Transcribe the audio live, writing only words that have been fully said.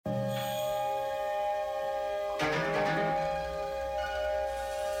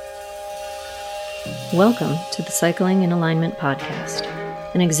Welcome to the Cycling in Alignment podcast,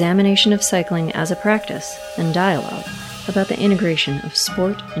 an examination of cycling as a practice and dialogue about the integration of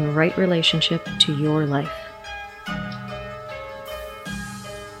sport and right relationship to your life.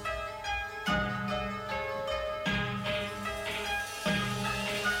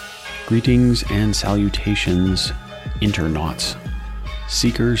 Greetings and salutations, internauts,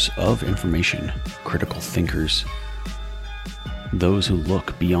 seekers of information, critical thinkers, those who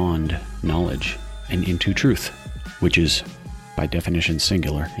look beyond knowledge and into truth, which is by definition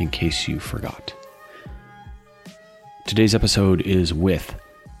singular, in case you forgot. Today's episode is with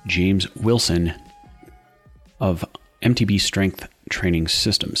James Wilson of MTB Strength Training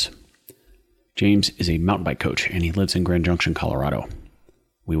Systems. James is a mountain bike coach and he lives in Grand Junction, Colorado.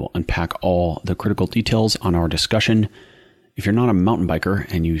 We will unpack all the critical details on our discussion. If you're not a mountain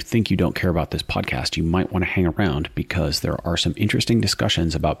biker and you think you don't care about this podcast, you might want to hang around because there are some interesting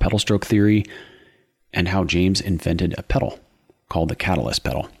discussions about pedal stroke theory and how James invented a pedal called the Catalyst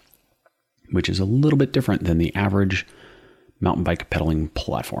pedal, which is a little bit different than the average mountain bike pedaling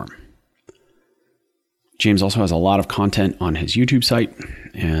platform. James also has a lot of content on his YouTube site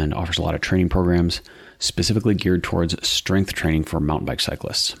and offers a lot of training programs specifically geared towards strength training for mountain bike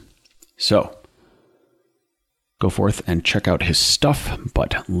cyclists. So, go forth and check out his stuff,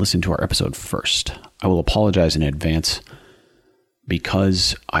 but listen to our episode first. I will apologize in advance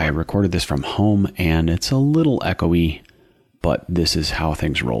because I recorded this from home and it's a little echoey, but this is how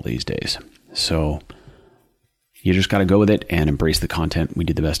things roll these days. So you just got to go with it and embrace the content. We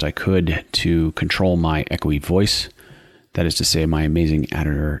did the best I could to control my echoey voice. That is to say, my amazing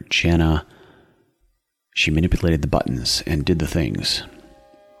editor, Jenna, she manipulated the buttons and did the things.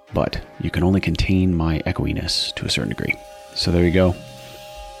 But you can only contain my echoiness to a certain degree. So there you go.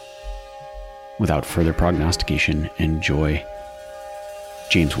 Without further prognostication, enjoy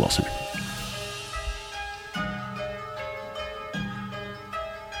James Wilson.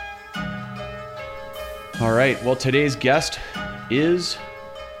 All right, well, today's guest is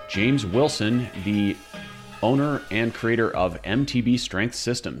James Wilson, the owner and creator of MTB Strength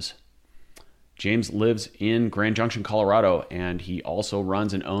Systems. James lives in Grand Junction, Colorado, and he also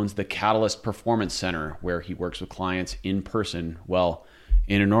runs and owns the Catalyst Performance Center, where he works with clients in person. Well,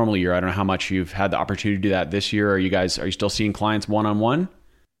 in a normal year, I don't know how much you've had the opportunity to do that this year. Are you still seeing clients one-on-one?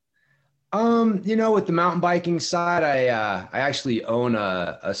 With the mountain biking side, I actually own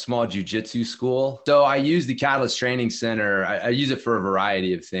a small jiu-jitsu school. So I use the Catalyst Training Center. I use it for a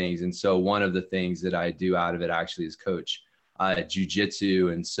variety of things. And so one of the things that I do out of it actually is coach jiu-jitsu.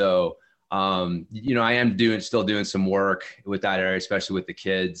 And so, I am still doing some work with that area, especially with the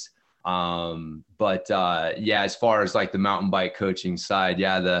kids. As far as like the mountain bike coaching side,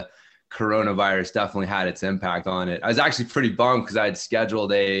 the coronavirus definitely had its impact on it. I was actually pretty bummed because I had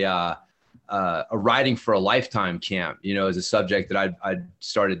scheduled a riding for a lifetime camp, as a subject that I'd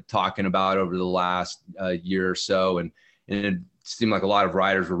started talking about over the last year or so. And it seemed like a lot of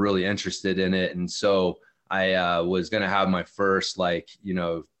riders were really interested in it. And so I was going to have my first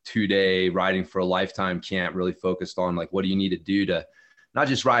 2-day riding for a lifetime camp, really focused on like, what do you need to do to not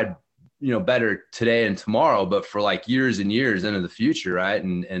just ride, better today and tomorrow, but for like years and years into the future. Right.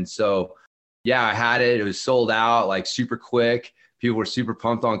 And so, I had it. It was sold out like super quick. People were super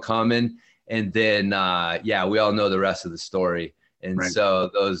pumped on coming. And then, we all know the rest of the story. And right. So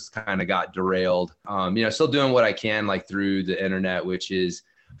those kind of got derailed. Still doing what I can like through the internet, which is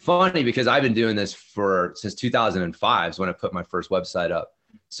funny because I've been doing this since 2005 is when I put my first website up.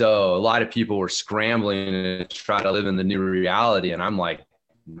 So a lot of people were scrambling to try to live in the new reality. And I'm like,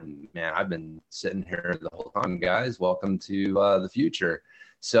 man, I've been sitting here the whole time, guys. Welcome to the future.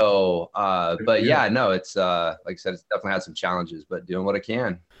 So, it's like I said, it's definitely had some challenges, but doing what I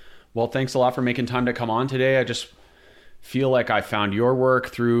can. Well, thanks a lot for making time to come on today. I just feel like I found your work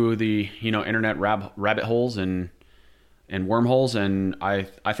through the, internet rabbit holes and wormholes. And I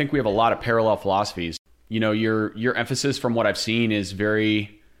think we have a lot of parallel philosophies. Your emphasis from what I've seen is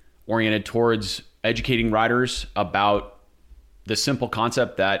very oriented towards educating riders about the simple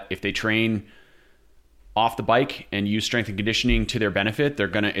concept that if they train off the bike and use strength and conditioning to their benefit,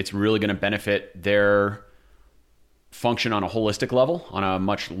 it's really going to benefit their function on a holistic level, on a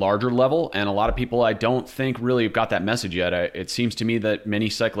much larger level. And a lot of people I don't think really have got that message yet. It seems to me that many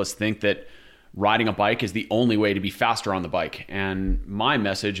cyclists think that riding a bike is the only way to be faster on the bike. And my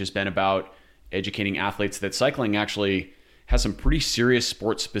message has been about educating athletes that cycling actually has some pretty serious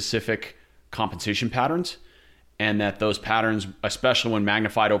sport-specific compensation patterns, and that those patterns, especially when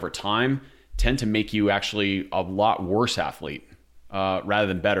magnified over time, tend to make you actually a lot worse athlete rather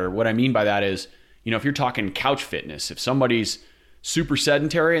than better. What I mean by that is, if you're talking couch fitness, if somebody's super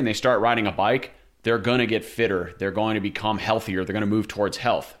sedentary and they start riding a bike, they're going to get fitter. They're going to become healthier. They're going to move towards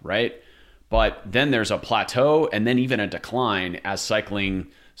health, right? But then there's a plateau and then even a decline as cycling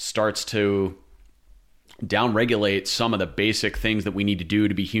starts to downregulate some of the basic things that we need to do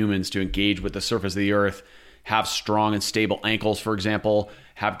to be humans, to engage with the surface of the earth, have strong and stable ankles, for example,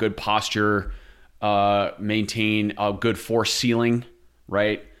 have good posture, maintain a good force ceiling,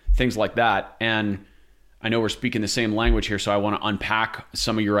 right? Things like that. And I know we're speaking the same language here, so I want to unpack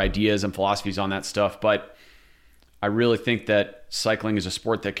some of your ideas and philosophies on that stuff. But I really think that cycling is a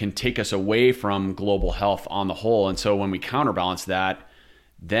sport that can take us away from global health on the whole. And so when we counterbalance that,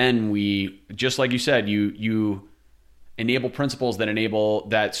 then we, just like you said, you enable principles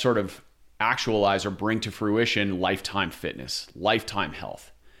that sort of actualize or bring to fruition lifetime fitness, lifetime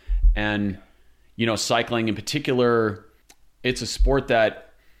health. And, cycling in particular, it's a sport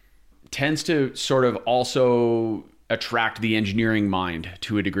that tends to sort of also attract the engineering mind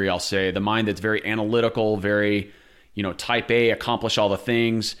to a degree, I'll say. The mind that's very analytical, very, type A, accomplish all the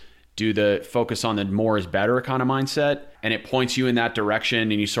things, do the focus on the more is better kind of mindset. And it points you in that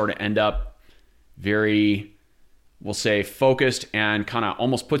direction and you sort of end up very, we'll say, focused and kind of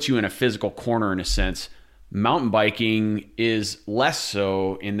almost puts you in a physical corner in a sense. Mountain biking is less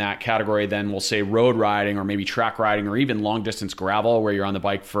so in that category than, we'll say, road riding or maybe track riding or even long distance gravel, where you're on the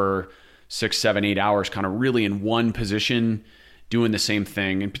bike for 6, 7, 8 hours, kind of really in one position doing the same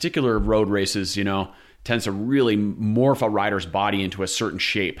thing. In particular, road races, tends to really morph a rider's body into a certain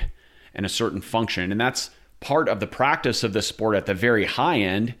shape and a certain function. And that's part of the practice of the sport at the very high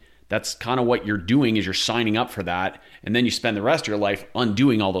end. That's kind of what you're doing, is you're signing up for that. And then you spend the rest of your life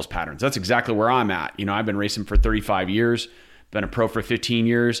undoing all those patterns. That's exactly where I'm at. I've been racing for 35 years, been a pro for 15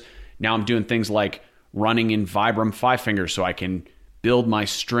 years. Now I'm doing things like running in Vibram 5 fingers so I can build my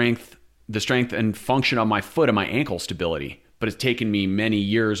strength, the strength and function of my foot and my ankle stability. But it's taken me many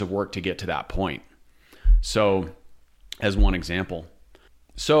years of work to get to that point. So as one example.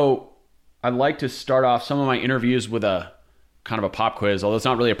 So I'd like to start off some of my interviews with a kind of a pop quiz, although it's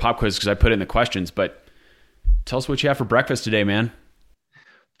not really a pop quiz because I put in the questions, but tell us what you have for breakfast today, man.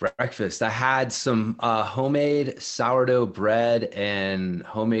 Breakfast. I had some homemade sourdough bread and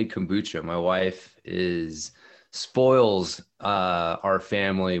homemade kombucha. My wife spoils our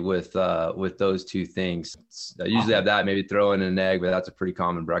family with those two things. I usually have that, maybe throw in an egg, but that's a pretty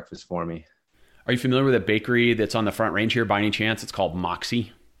common breakfast for me. Are you familiar with a bakery that's on the Front Range here by any chance? It's called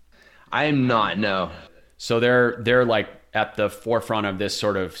Moxie. I am not, no. So they're like at the forefront of this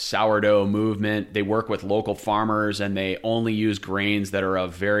sort of sourdough movement. They work with local farmers and they only use grains that are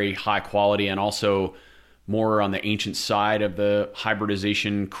of very high quality and also more on the ancient side of the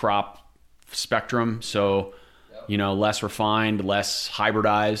hybridization crop spectrum. So, less refined, less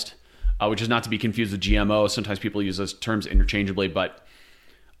hybridized, which is not to be confused with GMO. Sometimes people use those terms interchangeably, but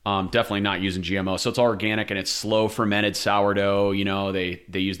definitely not using GMO. So it's all organic and it's slow fermented sourdough. They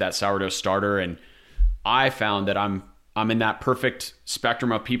use that sourdough starter. And I found that I'm in that perfect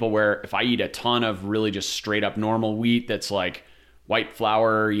spectrum of people where if I eat a ton of really just straight up normal wheat that's like white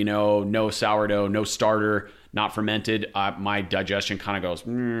flour, no sourdough, no starter, not fermented, my digestion kind of goes,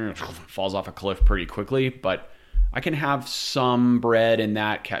 falls off a cliff pretty quickly. But I can have some bread in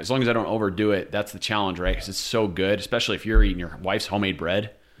that, as long as I don't overdo it. That's the challenge, right? Because it's so good, especially if you're eating your wife's homemade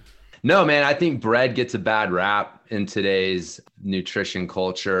bread. No, man, I think bread gets a bad rap in today's nutrition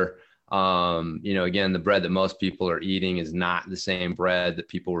culture. Again, the bread that most people are eating is not the same bread that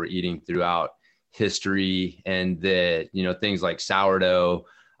people were eating throughout history, and that, things like sourdough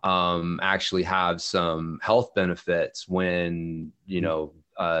actually have some health benefits when,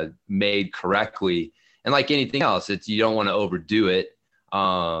 made correctly. And like anything else, you don't want to overdo it.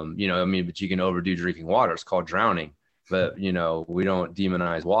 But you can overdo drinking water. It's called drowning, but we don't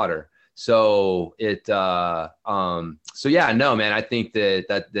demonize water. So so yeah, no, man, I think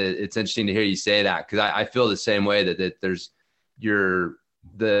that it's interesting to hear you say that, because I feel the same way that there's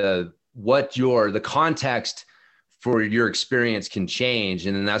the context for your experience can change,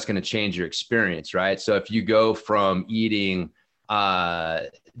 and then that's going to change your experience, right? So if you go from eating,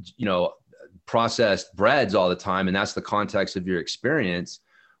 processed breads all the time, and that's the context of your experience,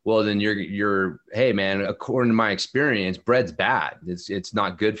 well, then you're, hey man, according to my experience, bread's bad. It's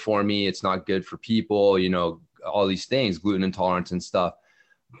not good for me. It's not good for people, all these things, gluten intolerance and stuff.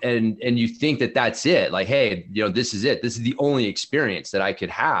 And you think that that's it. Like, hey, this is it. This is the only experience that I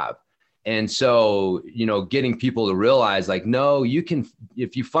could have. And so, getting people to realize like, no, you can,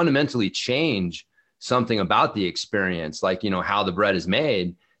 if you fundamentally change something about the experience, like, how the bread is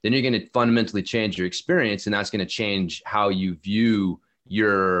made, then you're going to fundamentally change your experience. And that's going to change how you view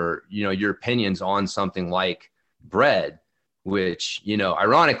your opinions on something like bread. which, you know,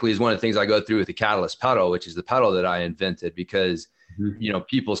 ironically is one of the things I go through with the Catalyst pedal, which is the pedal that I invented, because, you know,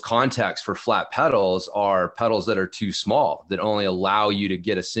 people's context for flat pedals are pedals that are too small, that only allow you to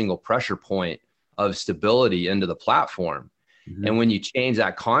get a single pressure point of stability into the platform. And when you change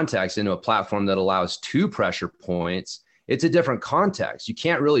that context into a platform that allows 2 pressure points, it's a different context. You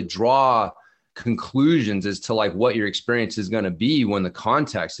can't really draw conclusions as to like what your experience is going to be when the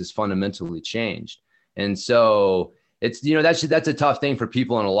context is fundamentally changed. And so it's, you know, that's a tough thing for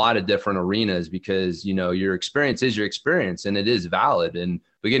people in a lot of different arenas, because, you know, your experience is your experience and it is valid.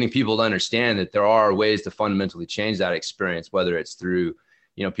 But getting people to understand that there are ways to fundamentally change that experience, whether it's through,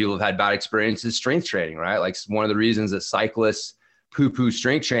 you know, people have had bad experiences strength training, right? Like one of the reasons that cyclists poo-poo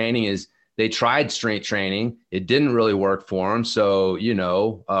strength training is they tried strength training. It didn't really work for them. So, you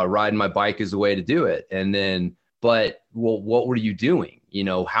know, riding my bike is the way to do it. And then, but well, what were you doing? You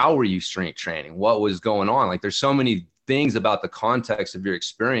know, how were you strength training? What was going on? Like there's so many things about the context of your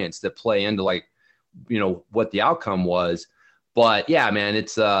experience that play into like, you know, what the outcome was. But yeah, man,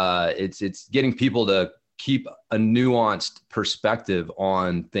 it's getting people to keep a nuanced perspective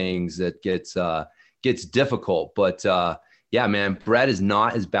on things that gets difficult. But yeah, man, bread is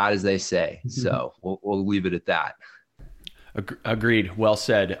not as bad as they say. So we'll leave it at that. Agreed. Well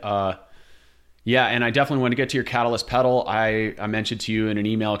said. Yeah, and I definitely want to get to your Catalyst pedal. I mentioned to you in an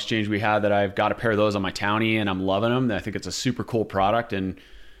email exchange we had that I've got a pair of those on my Townie and I'm loving them. I think it's a super cool product, and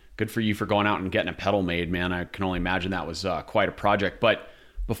good for you for going out and getting a pedal made, man. I can only imagine that was quite a project. But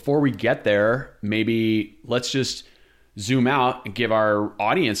before we get there, maybe let's just zoom out and give our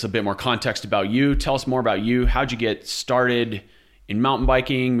audience a bit more context about you. Tell us more about you. How'd you get started in mountain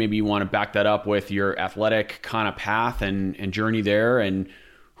biking? Maybe you want to back that up with your athletic kind of path and journey there, and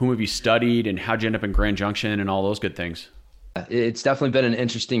whom have you studied and how'd you end up in Grand Junction and all those good things? It's definitely been an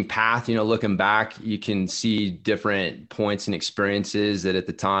interesting path. You know, looking back, you can see different points and experiences that at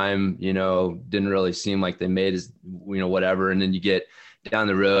the time, you know, didn't really seem like they made as, you know, whatever. And then you get down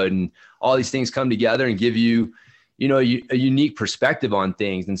the road and all these things come together and give you, you know, a unique perspective on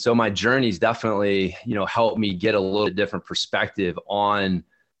things. And so my journey's definitely, you know, helped me get a little different perspective on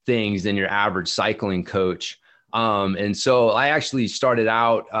things than your average cycling coach. And so I actually started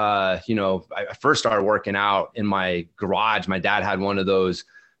out, you know, I first started working out in my garage. My dad had one of those,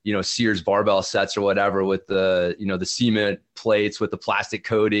 you know, Sears barbell sets or whatever with the, you know, the cement plates with the plastic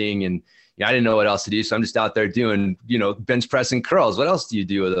coating. And yeah, I didn't know what else to do. So I'm just out there doing, you know, bench press and curls. What else do you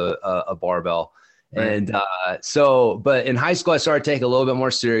do with a barbell? Right. And but in high school, I started taking a little bit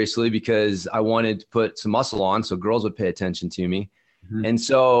more seriously because I wanted to put some muscle on so girls would pay attention to me. And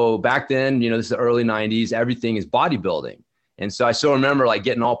so back then, you know, this is the early 90s, everything is bodybuilding. And so I still remember like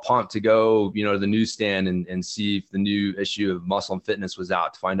getting all pumped to go, you know, to the newsstand and see if the new issue of Muscle and Fitness was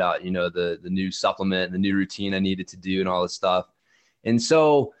out, to find out, you know, the new supplement and the new routine I needed to do and all this stuff. And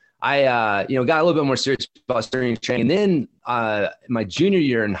so I, you know, got a little bit more serious about strength training. And then my junior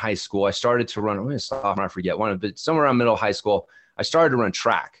year in high school, I started to run, I'm going to stop and I forget one, but somewhere around middle of high school, I started to run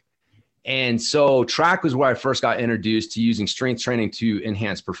track. And so track was where I first got introduced to using strength training to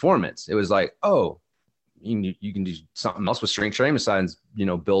enhance performance. It was like, oh, you can do something else with strength training besides, you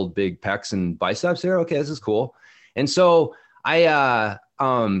know, build big pecs and biceps here. Okay, this is cool. And so I,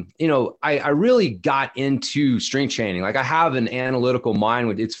 you know, I really got into strength training. Like I have an analytical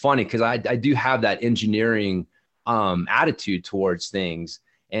mind. It's funny because I do have that engineering attitude towards things.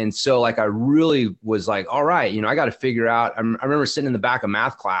 And so like I really was like, all right, you know, I got to figure out. I remember sitting in the back of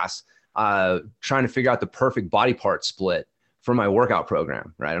math class trying to figure out the perfect body part split for my workout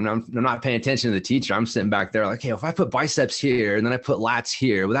program, right? I'm not paying attention to the teacher. I'm sitting back there like, hey, if I put biceps here and then I put lats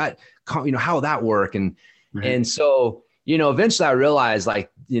here, will that, you know, how will that work? And so, you know, eventually I realized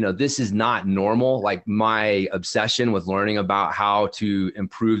like, you know, this is not normal. Like my obsession with learning about how to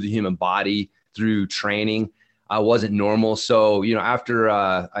improve the human body through training wasn't normal. So, you know, after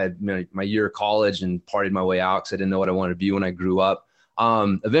I had my year of college and partied my way out because I didn't know what I wanted to be when I grew up.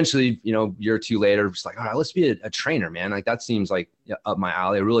 Eventually, you know, a year or two later, just like, all right, let's be a trainer, man. Like that seems like up my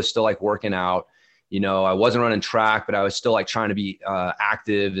alley. I really still like working out. You know, I wasn't running track, but I was still like trying to be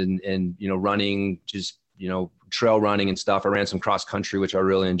active and, you know, running, just, you know, trail running and stuff. I ran some cross country, which I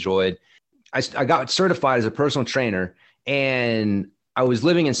really enjoyed. I got certified as a personal trainer and I was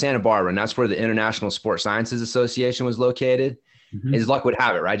living in Santa Barbara, and that's where the International Sports Sciences Association was located. As luck would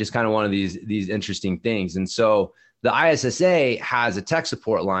have it, right? Just kind of one of these interesting things. And so the ISSA has a tech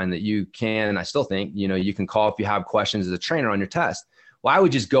support line that you can, I still think, you know, you can call if you have questions as a trainer on your test. Well, I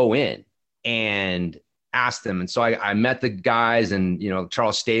would just go in and ask them. And so I met the guys, and, you know,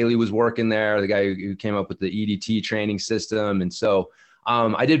 Charles Staley was working there, the guy who came up with the EDT training system. And so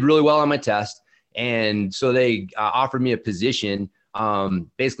I did really well on my test. And so they offered me a position,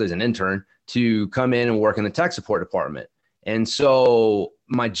 basically as an intern, to come in and work in the tech support department. And so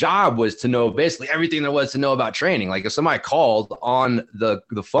my job was to know basically everything there was to know about training. Like if somebody called on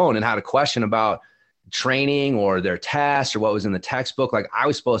the phone and had a question about training or their test or what was in the textbook, like I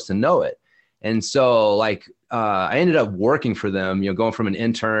was supposed to know it. And so like I ended up working for them, going from an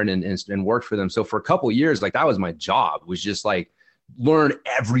intern and worked for them. So for a couple of years, like that was my job, was just like learn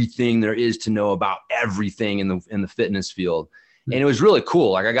everything there is to know about everything in the fitness field. And it was really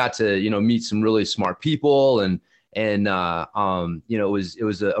cool. Like I got to, meet some really smart people and it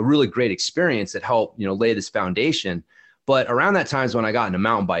was a really great experience that helped, lay this foundation. But around that time is when I got into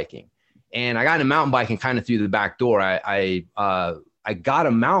mountain biking, and I got into mountain biking kind of through the back door. I got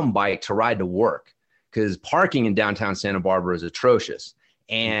a mountain bike to ride to work because parking in downtown Santa Barbara is atrocious.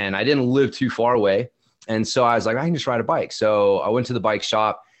 And I didn't live too far away. And so I was like, I can just ride a bike. So I went to the bike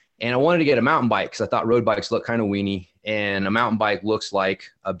shop and I wanted to get a mountain bike because I thought road bikes look kind of weenie. And a mountain bike looks like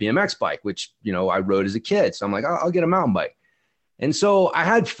a BMX bike, which, I rode as a kid. So I'm like, I'll get a mountain bike. And so I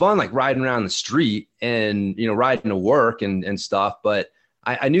had fun, like riding around the street and, riding to work and stuff. But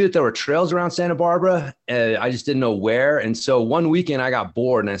I knew that there were trails around Santa Barbara. I just didn't know where. And so one weekend I got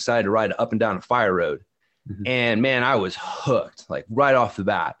bored and I decided to ride up and down a fire road. Mm-hmm. And man, I was hooked, like right off the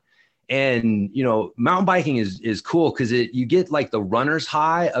bat. And, mountain biking is cool because you get like the runner's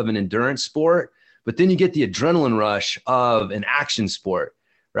high of an endurance sport, but then you get the adrenaline rush of an action sport,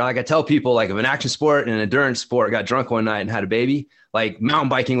 right? Like I tell people, like if an action sport and an endurance sport got drunk one night and had a baby, like mountain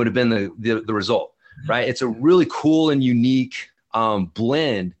biking would have been the result, right? It's a really cool and unique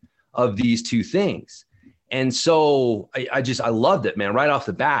blend of these two things. And so I loved it, man, right off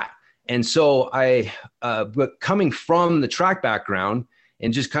the bat. And so but coming from the track background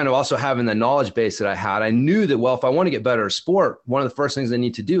and just kind of also having the knowledge base that I had, I knew that, well, if I want to get better at sport, one of the first things I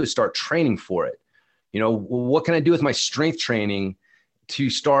need to do is start training for it. What can I do with my strength training to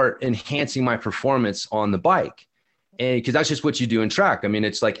start enhancing my performance on the bike? And because that's just what you do in track. I mean,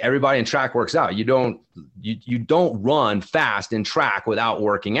 it's like everybody in track works out. You don't run fast in track without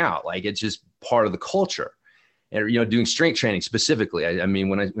working out. Like it's just part of the culture. And doing strength training specifically. I mean,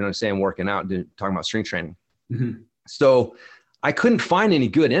 when I'm saying working out, talking about strength training. Mm-hmm. So I couldn't find any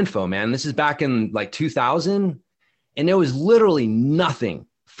good info, man. This is back in like 2000, and there was literally nothing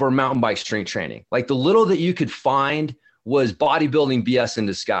for mountain bike strength training. Like the little that you could find was bodybuilding BS in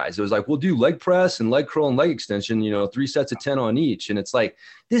disguise. It was like, we'll do leg press and leg curl and leg extension, 3 sets of 10 on each. And it's like,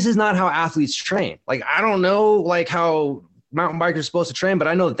 this is not how athletes train. Like, I don't know like how mountain bikers are supposed to train, but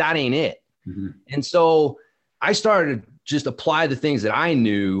I know that ain't it. Mm-hmm. And so I started just apply the things that I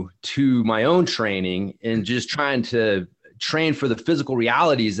knew to my own training and just trying to train for the physical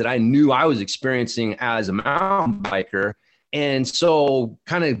realities that I knew I was experiencing as a mountain biker. And so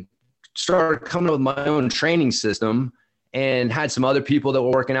kind of started coming up with my own training system and had some other people that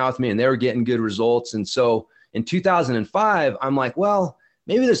were working out with me and they were getting good results. And so in 2005, I'm like, well,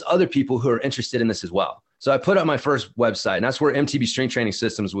 maybe there's other people who are interested in this as well. So I put up my first website, and that's where MTB Strength Training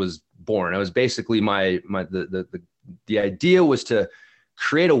Systems was born. It was basically the idea was to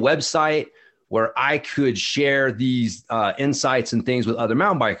create a website where I could share these insights and things with other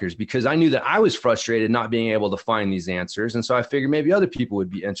mountain bikers, because I knew that I was frustrated not being able to find these answers. And so I figured maybe other people would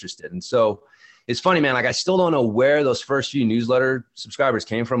be interested. And so it's funny, man, like I still don't know where those first few newsletter subscribers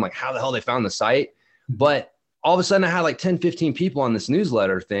came from, like how the hell they found the site. But all of a sudden I had like 10, 15 people on this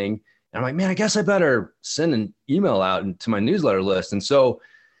newsletter thing. And I'm like, man, I guess I better send an email out to my newsletter list. And so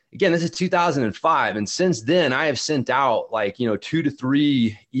again, this is 2005. And since then I have sent out like, 2 to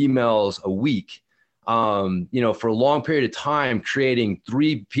 3 emails a week, for a long period of time, creating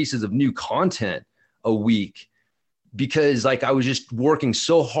 3 pieces of new content a week, because like I was just working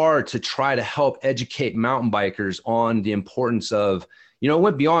so hard to try to help educate mountain bikers on the importance of, it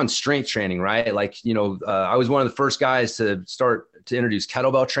went beyond strength training, right? Like, I was one of the first guys to start to introduce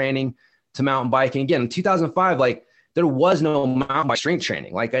kettlebell training to mountain biking. Again, in 2005, like there was no mountain bike strength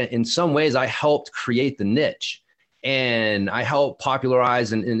training. Like in some ways I helped create the niche, and I helped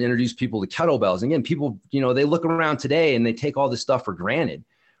popularize and introduce people to kettlebells. And again, people, they look around today and they take all this stuff for granted,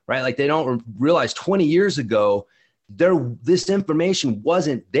 right? Like they don't realize 20 years ago, this information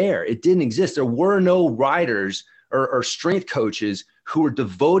wasn't there. It didn't exist. There were no riders or strength coaches who were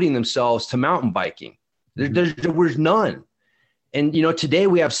devoting themselves to mountain biking. There was none. And, today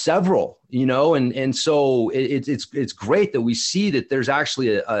we have several, and so it's great that we see that there's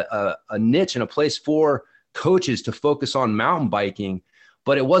actually a niche and a place for coaches to focus on mountain biking,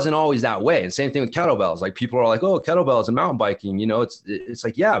 but it wasn't always that way. And same thing with kettlebells. Like people are like, oh, kettlebells and mountain biking, it's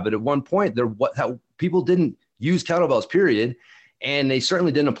like, yeah, but at one point people didn't use kettlebells, period. And they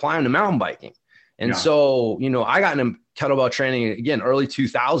certainly didn't apply them to mountain biking. And so, I got into kettlebell training again, early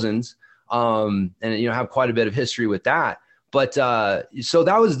 2000s, and, have quite a bit of history with that. But so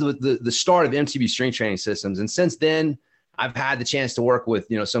that was the start of MTB Strength Training Systems. And since then, I've had the chance to work with,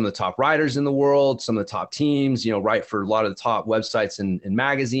 some of the top riders in the world, some of the top teams, write for a lot of the top websites and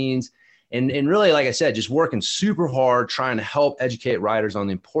magazines. And really, like I said, just working super hard, trying to help educate riders on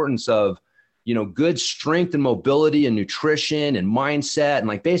the importance of, good strength and mobility and nutrition and mindset. And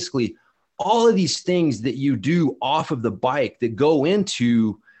like basically all of these things that you do off of the bike that go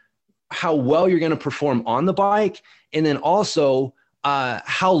into how well you're going to perform on the bike. And then also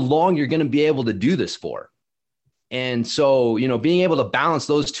how long you're going to be able to do this for. And so, being able to balance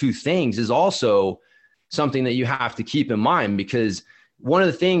those two things is also something that you have to keep in mind, because one of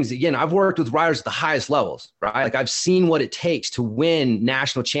the things, again, I've worked with riders at the highest levels, right? Like I've seen what it takes to win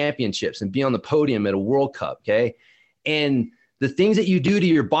national championships and be on the podium at a World Cup. Okay. And the things that you do to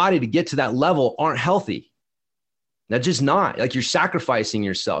your body to get to that level aren't healthy. That's just not. Like you're sacrificing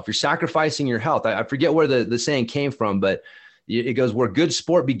yourself. You're sacrificing your health. I forget where the saying came from, but it goes, where good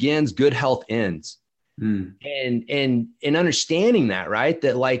sport begins, good health ends. And understanding that, right?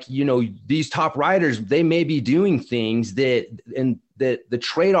 That like, these top riders, they may be doing things that the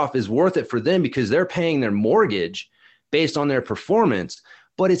trade-off is worth it for them because they're paying their mortgage based on their performance,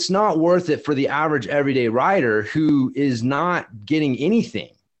 but it's not worth it for the average everyday rider who is not getting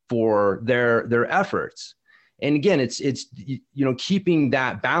anything for their efforts. And again, it's keeping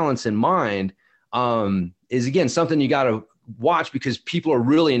that balance in mind is again something you got to watch, because people are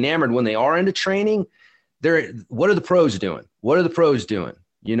really enamored when they are into training. What are the pros doing? What are the pros doing?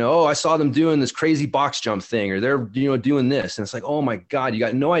 I saw them doing this crazy box jump thing, or they're doing this, and it's like, oh my God, you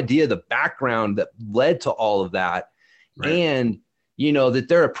got no idea the background that led to all of that, right. And that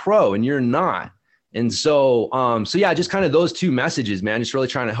they're a pro and you're not. And so yeah, just kind of those two messages, man, just really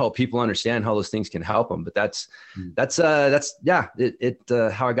trying to help people understand how those things can help them. But that's how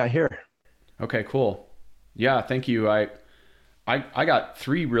I got here. Okay, cool. Yeah. Thank you. I got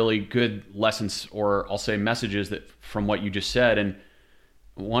 3 really good lessons, or I'll say messages, that from what you just said. And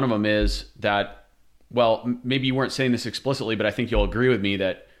one of them is that, well, maybe you weren't saying this explicitly, but I think you'll agree with me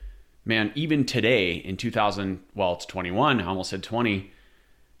that, man, even today in 2000, well, it's 21, I almost said 20,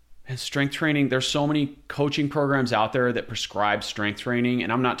 and strength training, there's so many coaching programs out there that prescribe strength training.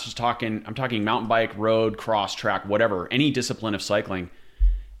 And I'm talking mountain bike, road, cross, track, whatever, any discipline of cycling.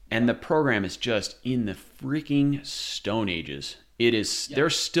 And the program is just in the freaking stone ages. It is. Yeah.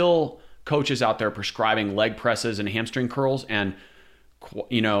 There's still coaches out there prescribing leg presses and hamstring curls and,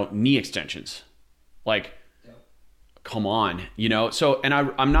 knee extensions. Like, come on, So, and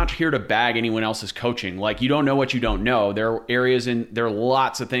I'm not here to bag anyone else's coaching. Like, you don't know what you don't know. There are areas there are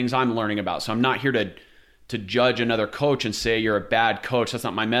lots of things I'm learning about. So I'm not here to judge another coach and say you're a bad coach. That's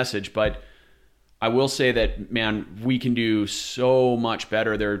not my message. But I will say that, man, we can do so much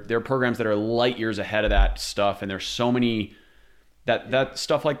better. There are programs that are light years ahead of that stuff. And there's so many that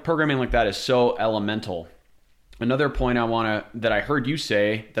stuff, like programming like that, is so elemental. Another point that I heard you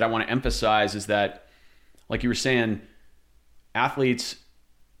say that I want to emphasize is that, like you were saying, athletes,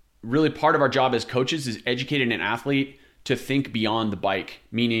 really part of our job as coaches is educating an athlete to think beyond the bike.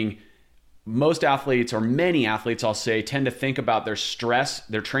 Meaning most athletes, or many athletes, I'll say, tend to think about their stress,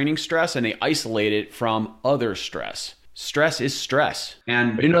 their training stress, and they isolate it from other stress. Stress is stress.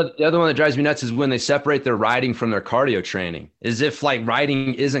 And the other one that drives me nuts is when they separate their riding from their cardio training, as if like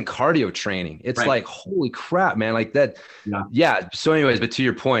riding isn't cardio training. It's right. Like, holy crap, man. Like that. Yeah. So anyways, but to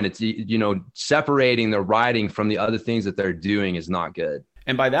your point, it's, separating the riding from the other things that they're doing is not good.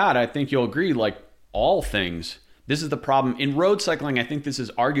 And by that, I think you'll agree, like all things, this is the problem in road cycling. I think this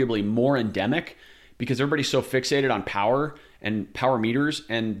is arguably more endemic because everybody's so fixated on power and power meters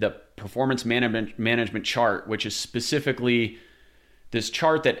and the performance management chart, which is specifically this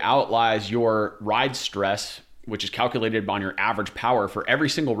chart that outlines your ride stress, which is calculated on your average power for every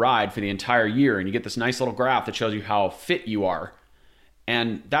single ride for the entire year. And you get this nice little graph that shows you how fit you are.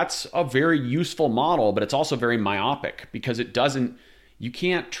 And that's a very useful model, but it's also very myopic because you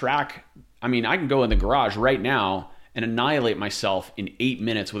can't track. I mean, I can go in the garage right now and annihilate myself in 8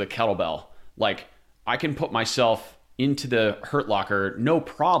 minutes with a kettlebell. Like, I can put myself into the Hurt Locker, no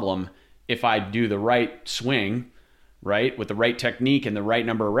problem, if I do the right swing, right, with the right technique and the right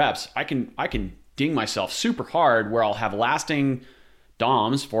number of reps. I can ding myself super hard where I'll have lasting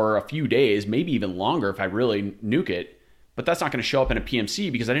DOMs for a few days, maybe even longer if I really nuke it. But that's not going to show up in a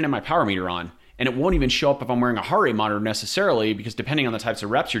PMC because I didn't have my power meter on. And it won't even show up if I'm wearing a heart rate monitor necessarily, because depending on the types of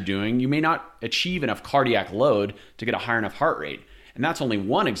reps you're doing, you may not achieve enough cardiac load to get a high enough heart rate. And that's only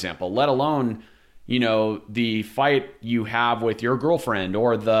one example, let alone, the fight you have with your girlfriend,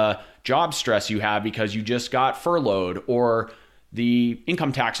 or the job stress you have because you just got furloughed, or the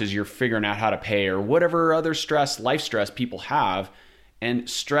income taxes you're figuring out how to pay, or whatever other stress, life stress people have. And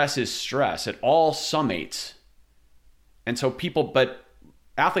stress is stress. It all summates. And so but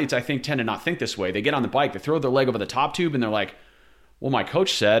athletes, I think, tend to not think this way. They get on the bike, they throw their leg over the top tube, and they're like, well, my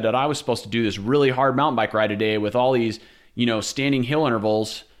coach said that I was supposed to do this really hard mountain bike ride today with all these, standing hill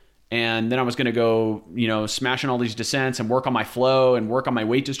intervals. And then I was going to go, smashing all these descents and work on my flow and work on my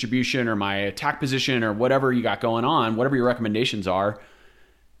weight distribution or my attack position or whatever you got going on, whatever your recommendations are.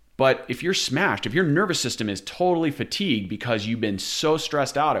 But if you're smashed, if your nervous system is totally fatigued because you've been so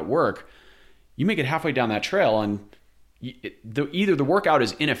stressed out at work, you make it halfway down that trail and either the workout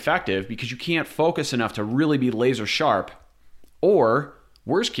is ineffective because you can't focus enough to really be laser sharp, or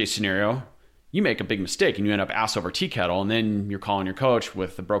worst case scenario, you make a big mistake and you end up ass over tea kettle, and then you're calling your coach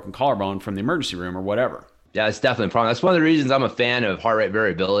with a broken collarbone from the emergency room or whatever. Yeah, it's definitely a problem. That's one of the reasons I'm a fan of heart rate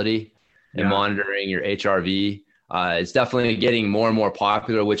variability and monitoring your HRV. It's definitely getting more and more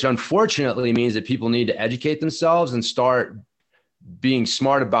popular, which unfortunately means that people need to educate themselves and start being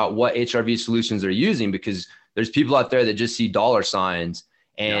smart about what HRV solutions they're using, because there's people out there that just see dollar signs.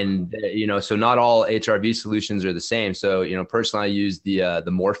 And, so not all HRV solutions are the same. So, personally, I use the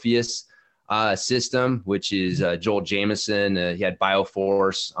Morpheus system, which is Joel Jamieson. He had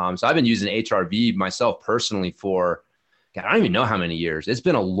BioForce. So I've been using HRV myself personally for, God, I don't even know how many years. It's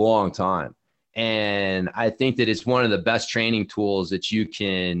been a long time. And I think that it's one of the best training tools that you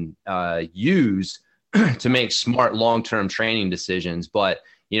can use to make smart long-term training decisions. But,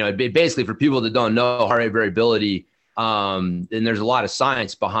 basically for people that don't know heart rate variability, and there's a lot of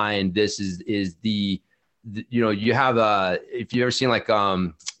science behind this, is you have if you ever seen like,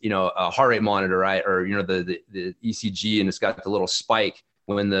 a heart rate monitor, right? Or, the ECG, and it's got the little spike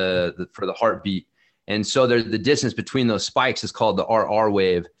when for the heartbeat. And so there's the distance between those spikes is called the RR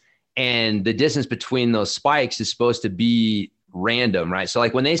wave. And the distance between those spikes is supposed to be random, right? So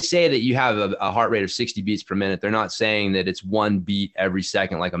like when they say that you have a heart rate of 60 beats per minute, they're not saying that it's one beat every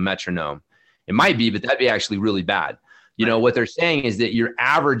second, like a metronome. It might be, but that'd be actually really bad. What they're saying is that you're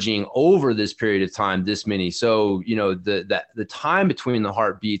averaging over this period of time, this many. So, the time between the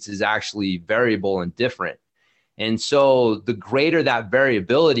heartbeats is actually variable and different. And so the greater that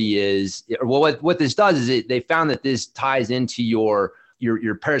variability is, what this does is they found that this ties into your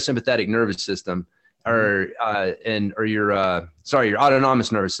parasympathetic nervous system, or your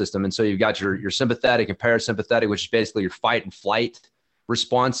autonomous nervous system. And so you've got your sympathetic and parasympathetic, which is basically your fight and flight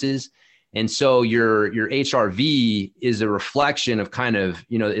responses. And so your HRV is a reflection of kind of,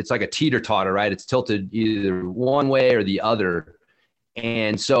 it's like a teeter-totter, right? It's tilted either one way or the other.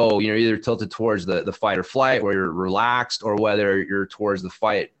 And so, you're either tilted towards the fight or flight, where you're relaxed, or whether you're towards the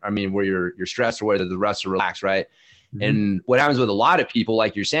fight, where you're stressed, or whether the rest are relaxed, right? Mm-hmm. And what happens with a lot of people,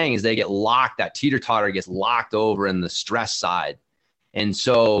 like you're saying, is they get locked, that teeter-totter gets locked over in the stress side. And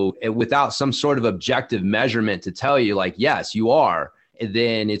so without some sort of objective measurement to tell you, like, yes, you are,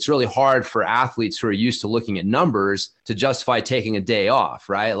 then it's really hard for athletes who are used to looking at numbers to justify taking a day off,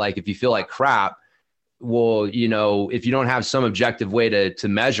 right? Like if you feel like crap, well, if you don't have some objective way to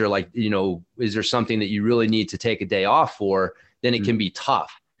measure, like, is there something that you really need to take a day off for, then it can be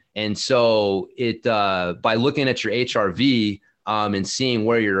tough. And so by looking at your HRV and seeing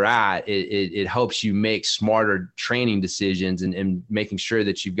where you're at, it helps you make smarter training decisions and making sure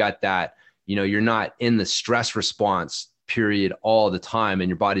that you've got that, you're not in the stress response period all the time, and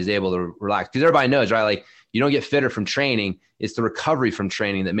your body's able to relax, because everybody knows, right? Like you don't get fitter from training. It's the recovery from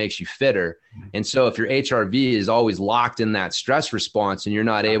training that makes you fitter. And so if your HRV is always locked in that stress response and you're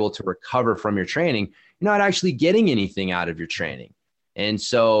not able to recover from your training, you're not actually getting anything out of your training. And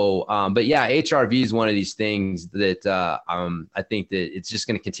so, but yeah, HRV is one of these things that I think that it's just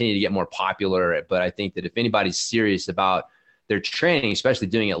going to continue to get more popular. But I think that if anybody's serious about their training, especially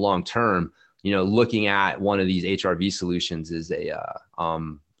doing it long term, looking at one of these HRV solutions is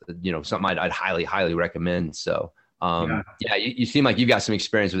something I'd highly, highly recommend. So, you seem like you've got some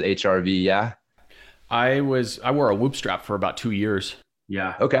experience with HRV. Yeah. I wore a Whoop strap for about 2 years.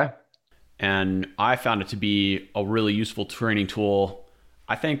 Yeah. Okay. And I found it to be a really useful training tool.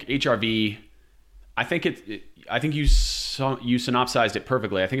 I think HRV, I think you synopsized it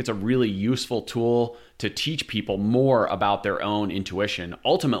perfectly. I think it's a really useful tool to teach people more about their own intuition.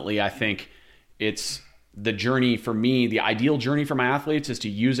 Ultimately, I think it's the journey for me, the ideal journey for my athletes is to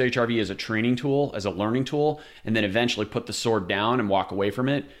use HRV as a training tool, as a learning tool, and then eventually put the sword down and walk away from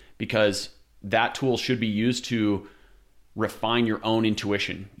it, because that tool should be used to refine your own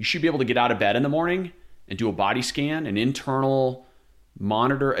intuition. You should be able to get out of bed in the morning and do a body scan, an internal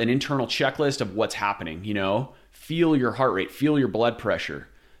monitor an internal checklist of what's happening, feel your heart rate, feel your blood pressure,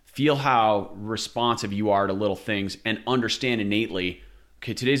 feel how responsive you are to little things, and understand innately,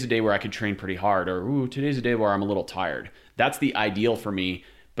 okay, today's a day where I could train pretty hard, or ooh, today's a day where I'm a little tired. That's the ideal for me.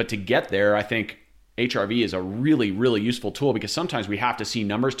 But to get there, I think HRV is a really, really useful tool, because sometimes we have to see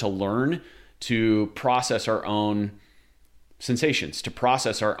numbers to learn to process our own sensations, to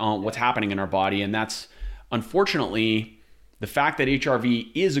process our own what's happening in our body. And that's, unfortunately, the fact that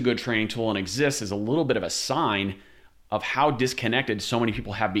HRV is a good training tool and exists is a little bit of a sign of how disconnected so many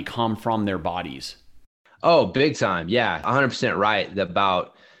people have become from their bodies. Oh, big time. Yeah, 100% right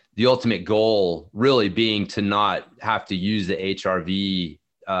about the ultimate goal really being to not have to use the HRV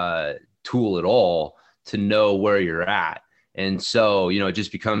tool at all to know where you're at. And so, it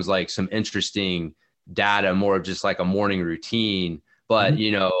just becomes like some interesting data, more of just like a morning routine. But,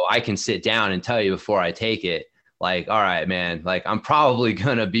 I can sit down and tell you before I take it, like, all right, man, like I'm probably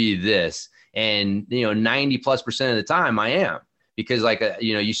going to be this. And, 90+% of the time I am, because like,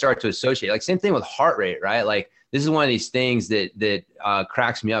 you start to associate, like same thing with heart rate, right? Like this is one of these things that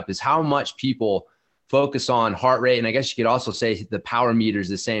cracks me up, is how much people focus on heart rate. And I guess you could also say the power meter is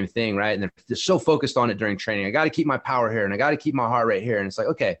the same thing, right? And they're so focused on it during training. I got to keep my power here and I got to keep my heart rate here. And it's like,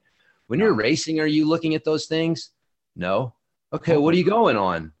 okay, when you're racing, are you looking at those things? No. Okay. What are you going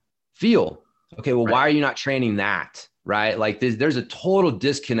on? Feel. Okay. Well, why are you not training that? Right? Like there's a total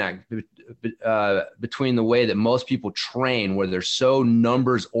disconnect between the way that most people train, where they're so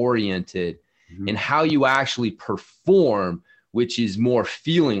numbers oriented, and how you actually perform, which is more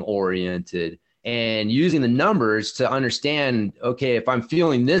feeling oriented, and using the numbers to understand, okay, if I'm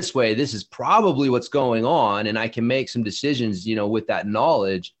feeling this way, this is probably what's going on. And I can make some decisions, with that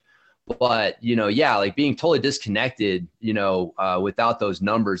knowledge. But, like being totally disconnected, without those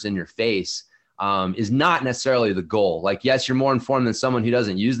numbers in your face, is not necessarily the goal. Like, yes, you're more informed than someone who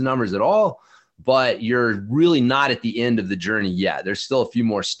doesn't use the numbers at all, but you're really not at the end of the journey yet. There's still a few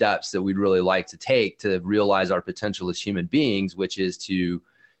more steps that we'd really like to take to realize our potential as human beings, which is to,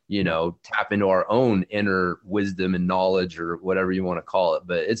 tap into our own inner wisdom and knowledge, or whatever you want to call it,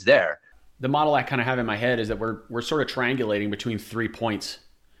 but it's there. The model I kind of have in my head is that we're sort of triangulating between 3 points.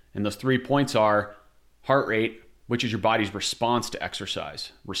 And those 3 points are heart rate, which is your body's response to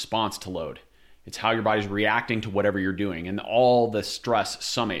exercise, response to load. It's how your body's reacting to whatever you're doing, and all the stress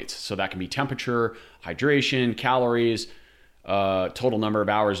summates. So that can be temperature, hydration, calories, total number of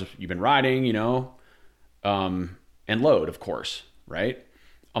hours you've been riding, and load, of course, right?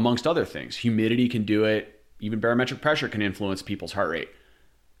 Amongst other things. Humidity can do it. Even barometric pressure can influence people's heart rate.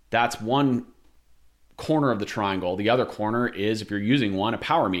 That's one corner of the triangle. The other corner is, if you're using one, a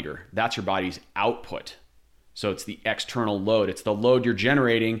power meter. That's your body's output. So it's the external load. It's the load you're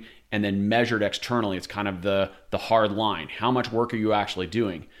generating and then measured externally. It's kind of the hard line. How much work are you actually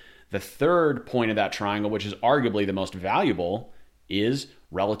doing? The third point of that triangle, which is arguably the most valuable, is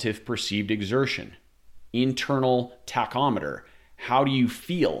relative perceived exertion. Internal tachometer. How do you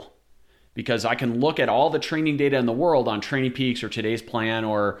feel? Because I can look at all the training data in the world on Training Peaks or Today's Plan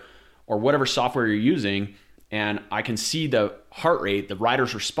or whatever software you're using, and I can see the heart rate, the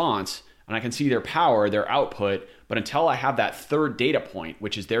rider's response, and I can see their power, their output. But until I have that third data point,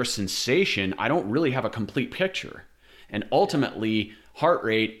 which is their sensation, I don't really have a complete picture. And ultimately, heart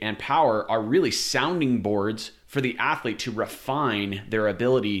rate and power are really sounding boards for the athlete to refine their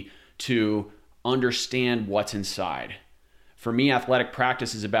ability to understand what's inside. For me, athletic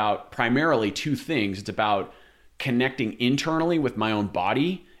practice is about primarily 2 things. It's about connecting internally with my own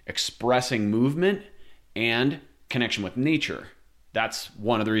body, expressing movement, and connection with nature. That's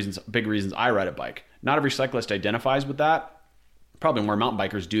one of the big reasons I ride a bike. Not every cyclist identifies with that. Probably more mountain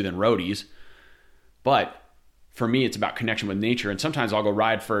bikers do than roadies. But for me, it's about connection with nature. And sometimes I'll go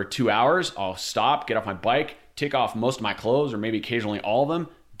ride for 2 hours. I'll stop, get off my bike, take off most of my clothes, or maybe occasionally all of them,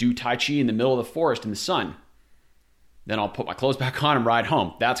 do Tai Chi in the middle of the forest in the sun. Then I'll put my clothes back on and ride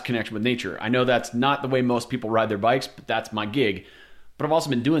home. That's connection with nature. I know that's not the way most people ride their bikes, but that's my gig. But I've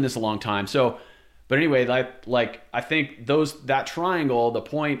also been doing this a long time. But anyway, like I think that triangle, the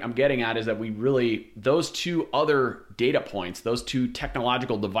point I'm getting at is that those 2 other data points, those 2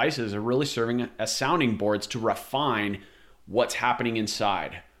 technological devices are really serving as sounding boards to refine what's happening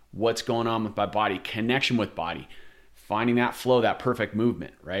inside, what's going on with my body, connection with body, finding that flow, that perfect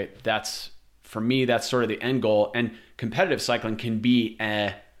movement, right? For me, that's sort of the end goal. And competitive cycling can be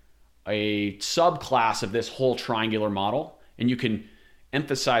a subclass of this whole triangular model. And you can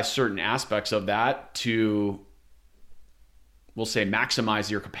emphasize certain aspects of that to, we'll say,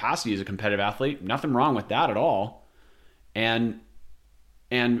 maximize your capacity as a competitive athlete. Nothing wrong with that at all. And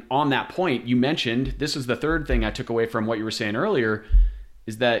And on that point, you mentioned, this is the third thing I took away from what you were saying earlier,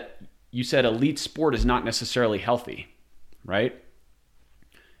 is that you said elite sport is not necessarily healthy, right?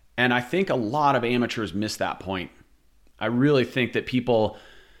 And I think a lot of amateurs miss that point. I really think that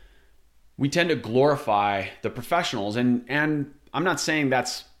we tend to glorify the professionals, and I'm not saying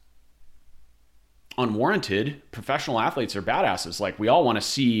that's unwarranted. Professional athletes are badasses. Like, we all want to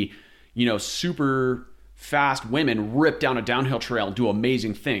see, super fast women rip down a downhill trail and do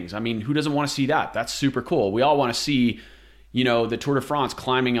amazing things. I mean, who doesn't want to see that? That's super cool. We all want to see, the Tour de France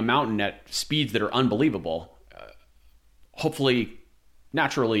climbing a mountain at speeds that are unbelievable. Hopefully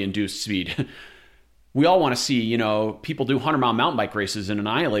naturally induced speed. We all want to see, people do 100-mile mountain bike races and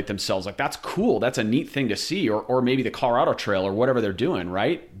annihilate themselves. Like, that's cool. That's a neat thing to see. Or maybe the Colorado Trail or whatever they're doing,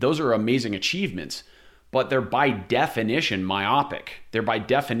 right? Those are amazing achievements. But they're by definition myopic. They're by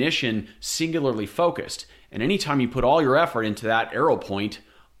definition singularly focused. And anytime you put all your effort into that arrow point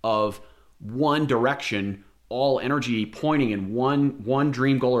of one direction, all energy pointing in one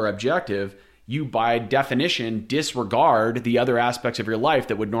dream goal or objective, you by definition disregard the other aspects of your life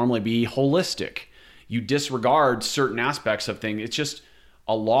that would normally be holistic. You disregard certain aspects of things. It's just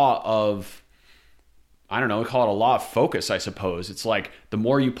a law of, I don't know, we call it a law of focus, I suppose. It's like the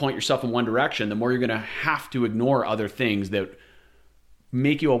more you point yourself in one direction, the more you're going to have to ignore other things that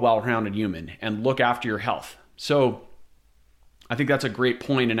make you a well-rounded human and look after your health. So I think that's a great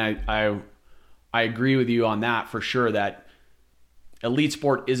point, and I agree with you on that for sure, that elite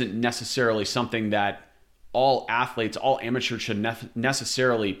sport isn't necessarily something that all athletes, all amateurs should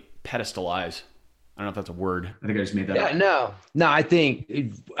necessarily pedestalize. I don't know if that's a word. I think I just made that up. No, I think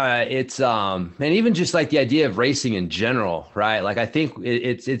it's, and even just like the idea of racing in general, right? Like, I think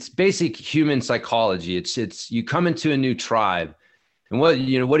it's basic human psychology. It's you come into a new tribe, and what are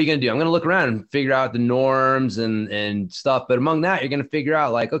you going to do? I'm going to look around and figure out the norms and stuff. But among that, you're going to figure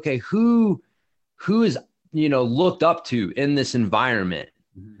out, like, okay, who is, looked up to in this environment,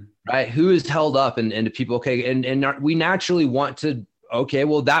 right? Who is held up and to people. Okay. And we naturally want to, okay,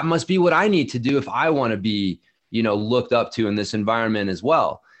 well, that must be what I need to do if I want to be, looked up to in this environment as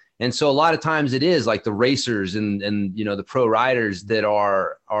well. And so a lot of times it is like the racers and the pro riders that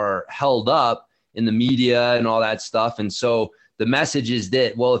are held up in the media and all that stuff. And so the message is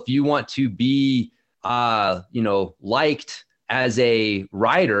that, well, if you want to be, liked as a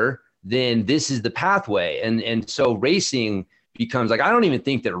rider, then this is the pathway. And so racing becomes like, I don't even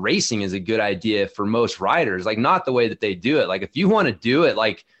think that racing is a good idea for most riders, like not the way that they do it. Like, if you want to do it,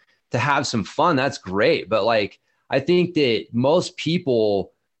 like to have some fun, that's great. But like, I think that most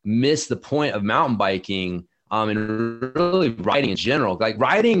people miss the point of mountain biking and really riding in general. Like,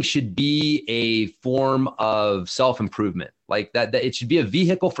 riding should be a form of self-improvement, like that it should be a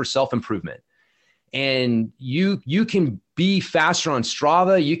vehicle for self-improvement. And you can be faster on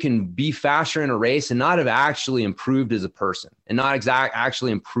Strava, you can be faster in a race and not have actually improved as a person and not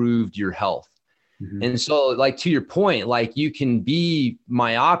actually improved your health. Mm-hmm. And so, like, to your point, like, you can be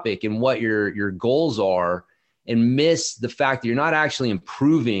myopic in what your goals are and miss the fact that you're not actually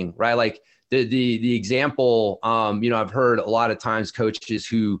improving, right? Like the example, I've heard a lot of times coaches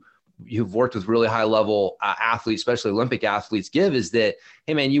who've worked with really high level athletes, especially Olympic athletes, give is that,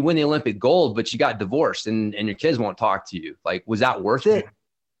 hey man, you win the Olympic gold, but you got divorced and your kids won't talk to you. Like, was that worth it?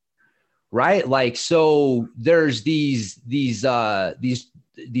 Right? Like, so there's these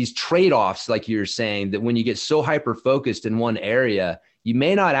trade-offs, like you're saying, that when you get so hyper-focused in one area, you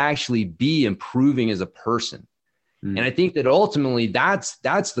may not actually be improving as a person. Mm. And I think that ultimately that's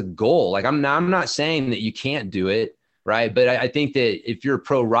the goal. Like, I'm not saying that you can't do it, right? But I think that if you're a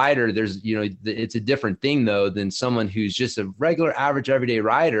pro rider, there's, it's a different thing though than someone who's just a regular, average, everyday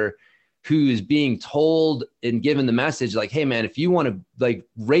rider who is being told and given the message like, hey man, if you want to, like,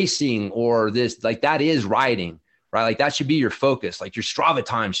 racing or this, like, that is riding, right? Like, that should be your focus. Like, your Strava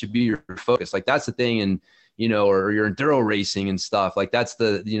time should be your focus. Like, that's the thing. And, or your enduro racing and stuff. Like, that's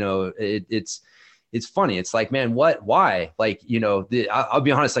the, it's funny. It's like, man, why? Like, I'll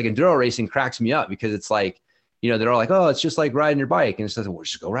be honest, like, enduro racing cracks me up because it's like, they're all like, oh, it's just like riding your bike. And it says, well,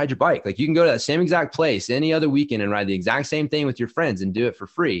 just go ride your bike. Like, you can go to that same exact place any other weekend and ride the exact same thing with your friends and do it for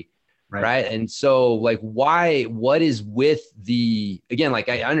free. Right. And so, like, what is with again, like,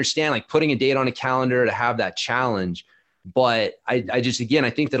 I understand, like, putting a date on a calendar to have that challenge. But I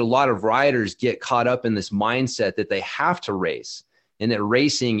think that a lot of riders get caught up in this mindset that they have to race, and that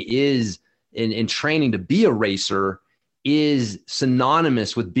racing is in training to be a racer is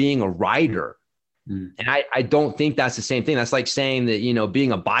synonymous with being a rider. And I don't think that's the same thing. That's like saying that,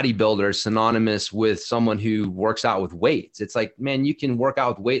 being a bodybuilder is synonymous with someone who works out with weights. It's like, man, you can work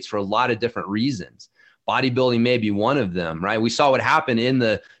out with weights for a lot of different reasons, bodybuilding may be one of them, right? We saw what happened in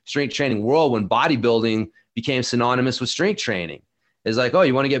the strength training world when bodybuilding became synonymous with strength training. It's like, oh,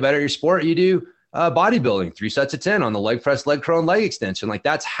 you want to get better at your sport? You do bodybuilding, 3 sets of 10 on the leg press, leg curl, and leg extension. Like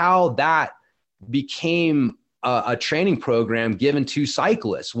that's how that became a training program given to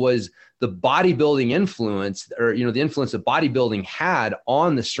cyclists, was the bodybuilding influence, or, the influence that bodybuilding had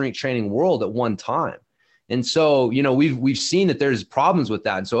on the strength training world at one time. And so, we've seen that there's problems with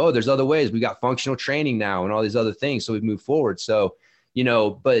that. And so, there's other ways. We got functional training now and all these other things. So we've moved forward. So,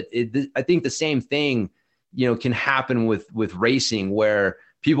 but I think the same thing, can happen with racing, where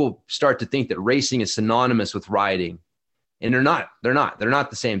people start to think that racing is synonymous with riding. And they're not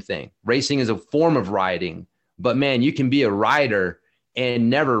the same thing. Racing is a form of riding, but man, you can be a rider and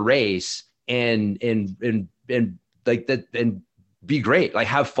never race and like that, and be great, like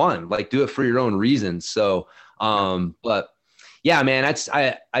have fun, like do it for your own reasons. So, but yeah, man,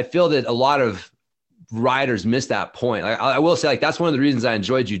 I feel that a lot of riders miss that point. I will say, like, that's one of the reasons I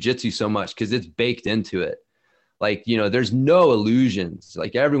enjoy jiu-jitsu so much, because it's baked into it. Like, there's no illusions.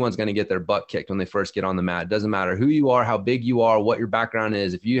 Like, everyone's going to get their butt kicked when they first get on the mat. It doesn't matter who you are, how big you are, what your background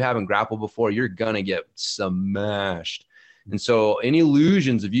is. If you haven't grappled before, you're going to get smashed. And so any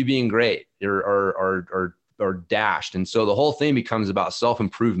illusions of you being great are dashed. And so the whole thing becomes about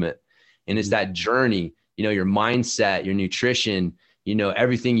self-improvement. And it's that journey, your mindset, your nutrition,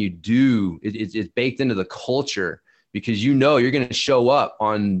 everything you do, it's baked into the culture, because you're going to show up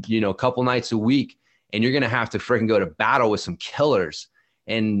on, a couple nights a week, and you're going to have to freaking go to battle with some killers.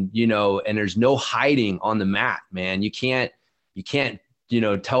 And, and there's no hiding on the mat, man. You can't,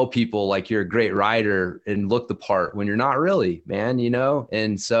 tell people like you're a great rider and look the part when you're not really, man,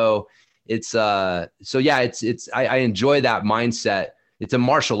 And so it's, I enjoy that mindset. It's a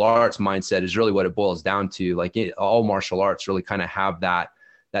martial arts mindset is really what it boils down to. Like all martial arts really kind of have that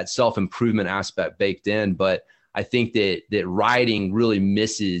self-improvement aspect baked in. But I think that riding really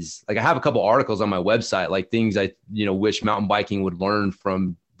misses, like I have a couple articles on my website, like things I, wish mountain biking would learn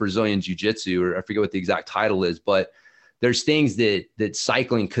from Brazilian jiu-jitsu, or I forget what the exact title is, but there's things that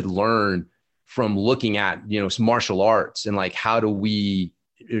cycling could learn from looking at, martial arts, and like, how do we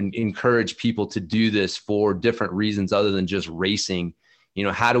encourage people to do this for different reasons other than just racing?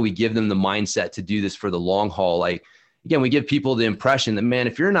 How do we give them the mindset to do this for the long haul? Like, again, we give people the impression that, man,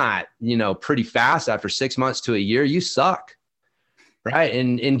 if you're not, pretty fast after 6 months to a year, you suck. Right.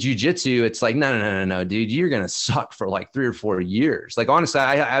 And in jiu-jitsu, it's like, no, dude, you're going to suck for like 3 or 4 years. Like, honestly,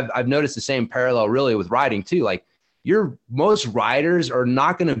 I've noticed the same parallel really with riding too. Like, most riders are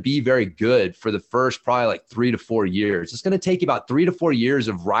not going to be very good for the first probably like 3 to 4 years. It's going to take you about 3 to 4 years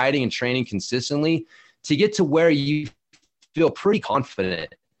of riding and training consistently to get to where you feel pretty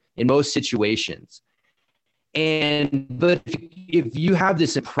confident in most situations. But if you have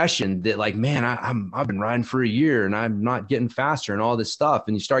this impression that like, man, I've been riding for a year and I'm not getting faster and all this stuff,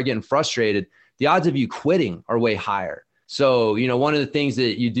 and you start getting frustrated, the odds of you quitting are way higher. So, one of the things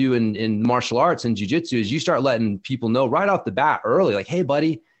that you do in martial arts and jiu-jitsu is you start letting people know right off the bat early, like, hey,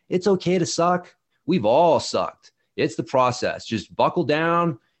 buddy, it's okay to suck. We've all sucked. It's the process. Just buckle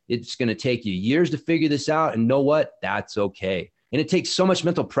down. It's going to take you years to figure this out. And know what? That's okay. And it takes so much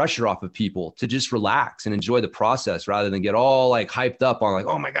mental pressure off of people to just relax and enjoy the process, rather than get all like hyped up on like,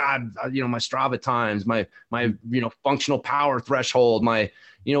 oh my God, my Strava times, my functional power threshold, my,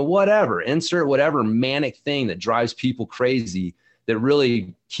 whatever, insert whatever manic thing that drives people crazy, that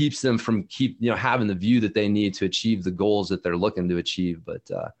really keeps them from having the view that they need to achieve the goals that they're looking to achieve.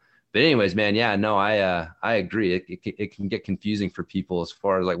 But anyways, man, yeah, no, I agree. It can get confusing for people as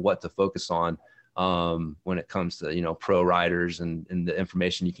far as like what to focus on when it comes to, pro riders and the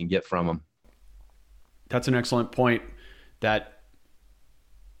information you can get from them. That's an excellent point, that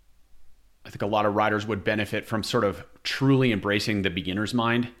I think a lot of riders would benefit from sort of truly embracing the beginner's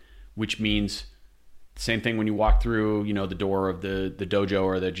mind, which means the same thing when you walk through, the door of the dojo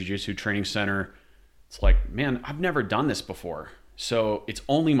or the jiu-jitsu training center. It's like, man, I've never done this before. So it's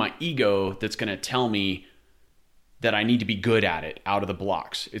only my ego that's going to tell me that I need to be good at it out of the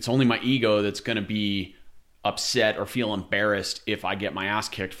blocks. It's only my ego that's going to be upset or feel embarrassed if I get my ass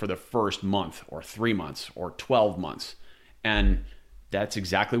kicked for the first month or 3 months or 12 months. And that's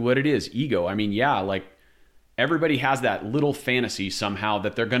exactly what it is. Ego. I mean, yeah, like everybody has that little fantasy somehow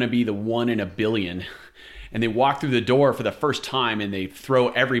that they're going to be the 1 in a billion. And they walk through the door for the first time and they throw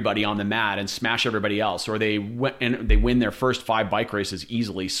everybody on the mat and smash everybody else. Or they win their first 5 bike races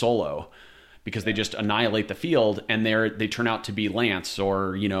easily solo, because they just annihilate the field, and they turn out to be Lance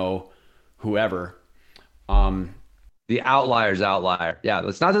or, whoever. The outliers outlier. Yeah.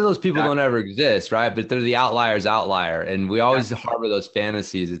 It's not that those people don't ever exist, right? But they're the outliers outlier. And we always harbor those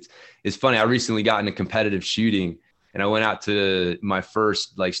fantasies. It's funny. I recently got into competitive shooting and I went out to my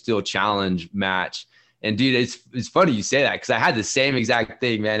first like steel challenge match. And dude, it's funny you say that because I had the same exact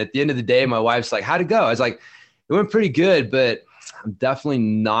thing, man. At the end of the day, my wife's like, how'd it go? I was like, it went pretty good, but I'm definitely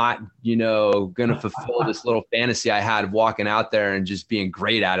not, going to fulfill this little fantasy I had of walking out there and just being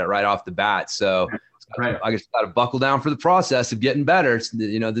great at it right off the bat. So right. I just got to buckle down for the process of getting better.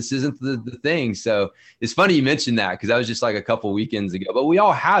 This isn't the thing. So it's funny you mentioned that because that was just like a couple weekends ago, but we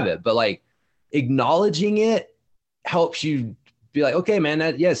all have it. But like acknowledging it helps you be like, okay, man,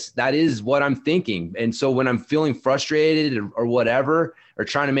 that is what I'm thinking. And so when I'm feeling frustrated or whatever, or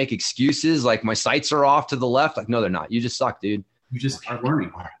trying to make excuses, like my sights are off to the left, like, no, they're not. You just suck, dude. You just are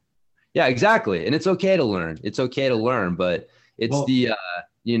learning. Yeah, exactly. And it's okay to learn. But it's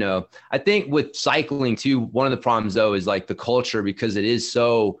I think with cycling too, one of the problems though is like the culture, because it is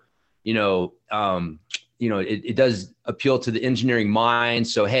so, it does appeal to the engineering mind.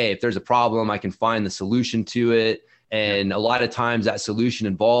 So, hey, if there's a problem, I can find the solution to it. And a lot of times that solution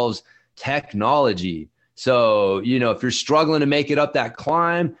involves technology. So, if you're struggling to make it up that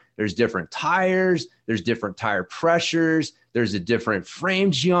climb, there's different tires, there's different tire pressures, there's a different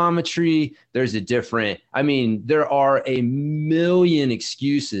frame geometry, there are a million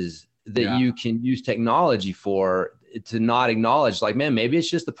excuses that you can use technology for to not acknowledge, like, man, maybe it's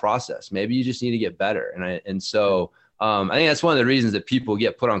just the process. Maybe you just need to get better. And so I think that's one of the reasons that people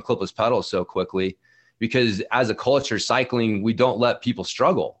get put on clipless pedals so quickly, because as a culture, cycling, we don't let people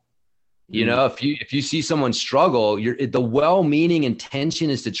struggle. If you see someone struggle, the well-meaning intention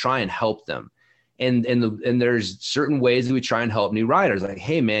is to try and help them. And there's certain ways that we try and help new riders. Like,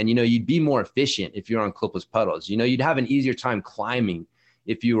 hey, man, you'd be more efficient if you're on clipless pedals. You'd have an easier time climbing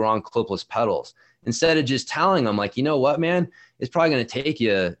if you were on clipless pedals. Instead of just telling them, like, you know what, man, it's probably going to take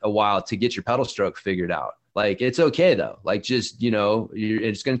you a while to get your pedal stroke figured out. Like, it's okay though. Like, just,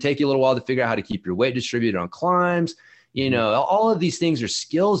 it's going to take you a little while to figure out how to keep your weight distributed on climbs. All of these things are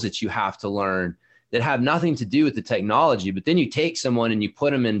skills that you have to learn that have nothing to do with the technology. But then you take someone and you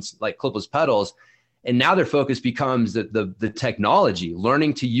put them in like clipless pedals, and now their focus becomes the technology.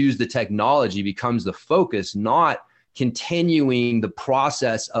 Learning to use the technology becomes the focus, not continuing the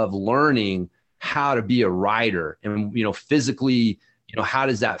process of learning how to be a rider. And, physically, how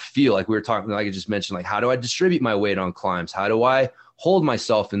does that feel? Like we were talking, like I just mentioned, like, how do I distribute my weight on climbs? How do I hold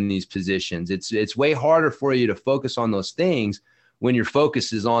myself in these positions? It's way harder for you to focus on those things when your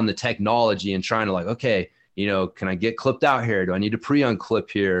focus is on the technology and trying to, like, okay, can I get clipped out here? Do I need to pre-unclip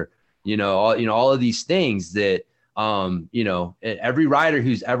here? All of these things that, every rider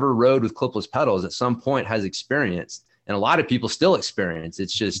who's ever rode with clipless pedals at some point has experienced, and a lot of people still experience.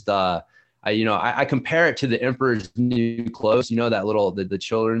 It's just, I compare it to the Emperor's New Clothes, that little, the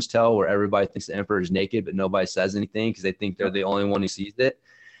children's tale where everybody thinks the Emperor is naked, but nobody says anything because they think they're the only one who sees it.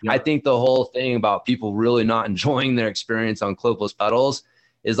 Yep. I think the whole thing about people really not enjoying their experience on clipless pedals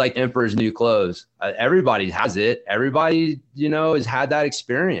is like Emperor's New Clothes. Everybody has it. Everybody, has had that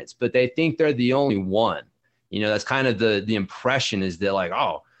experience, but they think they're the only one. That's kind of the impression, is that, like,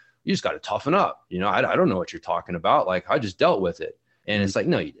 oh, you just got to toughen up. I don't know what you're talking about. Like, I just dealt with it. And it's like,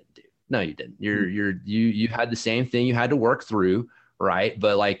 no, you didn't, dude. No, you didn't. You had the same thing you had to work through. Right.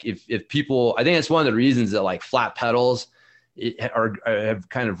 But like, if people, I think that's one of the reasons that like flat pedals have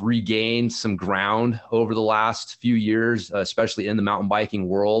kind of regained some ground over the last few years, especially in the mountain biking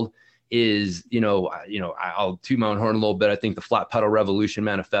world, is, I'll toot my own horn a little bit. I think the Flat Pedal Revolution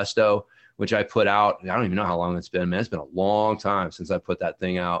Manifesto, which I put out, I don't even know how long it's been, man. It's been a long time since I put that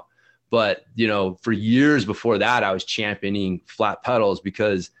thing out. But, for years before that, I was championing flat pedals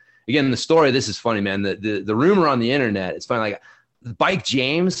because, again, the story, this is funny, man. The rumor on the internet, it's funny, like Bike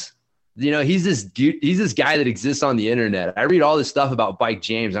James, he's this guy that exists on the internet. I read all this stuff about Bike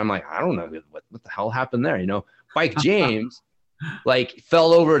James. I'm like, I don't know what the hell happened there. Bike James like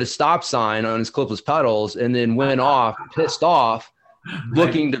fell over at a stop sign on his clipless pedals and then went off, pissed off,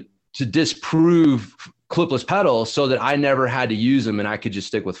 looking to disprove clipless pedals so that I never had to use them and I could just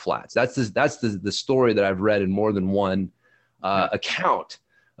stick with flats. That's the story that I've read in more than one account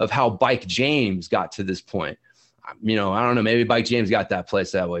of how Bike James got to this point. I don't know, maybe Bike James got that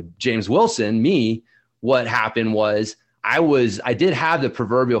place that way. James Wilson, what happened was I did have the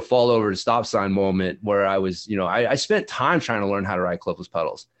proverbial fall over to stop sign moment where I was, I spent time trying to learn how to ride clipless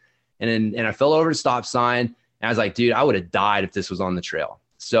pedals. And I fell over to stop sign and I was like, dude, I would have died if this was on the trail.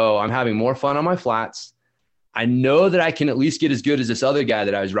 So I'm having more fun on my flats. I know that I can at least get as good as this other guy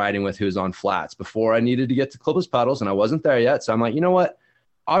that I was riding with who was on flats before I needed to get to clipless pedals, and I wasn't there yet. So I'm like, you know what?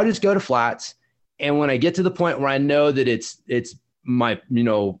 I'll just go to flats And when I get to the point where I know that it's my,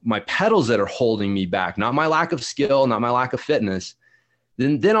 my pedals that are holding me back, not my lack of skill, not my lack of fitness,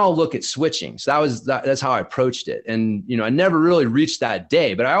 then I'll look at switching. So that's how I approached it. And, I never really reached that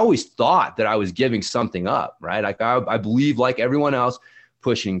day, but I always thought that I was giving something up, right? Like I believe, like everyone else,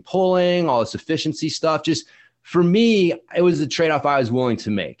 pushing, pulling, all this efficiency stuff. Just for me, it was a trade-off I was willing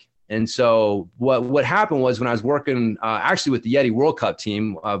to make. And so what happened was when I was working actually with the Yeti World Cup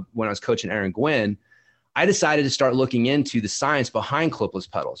team, when I was coaching Aaron Gwynn, I decided to start looking into the science behind clipless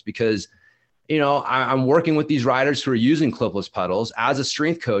pedals because, I'm working with these riders who are using clipless pedals. As a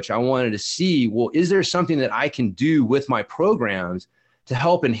strength coach, I wanted to see, well, is there something that I can do with my programs to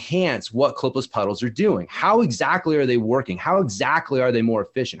help enhance what clipless pedals are doing? How exactly are they working? How exactly are they more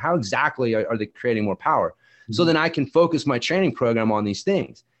efficient? How exactly are they creating more power? Mm-hmm. So then I can focus my training program on these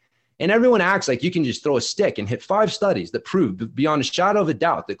things. And everyone acts like you can just throw a stick and hit 5 studies that prove beyond a shadow of a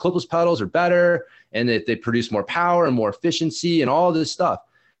doubt that clipless pedals are better and that they produce more power and more efficiency and all this stuff.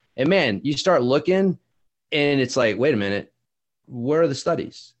 And man, you start looking and it's like, wait a minute, where are the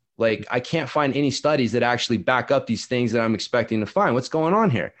studies? Like, I can't find any studies that actually back up these things that I'm expecting to find. What's going on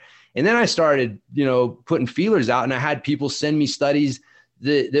here? And then I started, putting feelers out, and I had people send me studies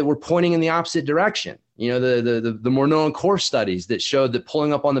that were pointing in the opposite direction. The more known core studies that showed that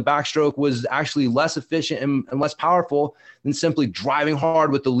pulling up on the backstroke was actually less efficient and less powerful than simply driving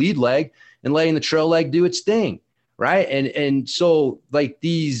hard with the lead leg and letting the trail leg do its thing. Right. And so like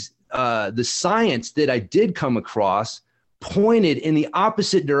these, the science that I did come across pointed in the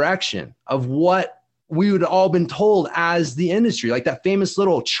opposite direction of what we would all been told as the industry, like that famous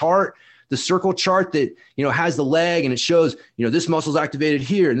little chart, the circle chart that, has the leg and it shows, this muscle's activated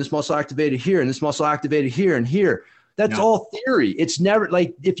here and this muscle activated here and this muscle activated here and here. That's all theory. It's never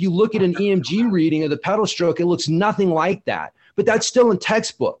like, if you look at an EMG reading of the pedal stroke, it looks nothing like that, but that's still in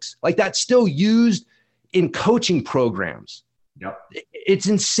textbooks. Like that's still used in coaching programs. Yep. It's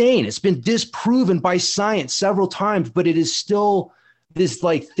insane. It's been disproven by science several times, but it is still this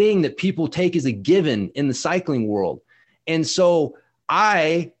like thing that people take as a given in the cycling world. And so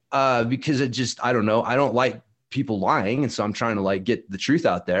because I don't know, I don't like people lying. And so I'm trying to like get the truth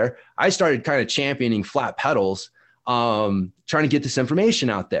out there. I started kind of championing flat pedals, trying to get this information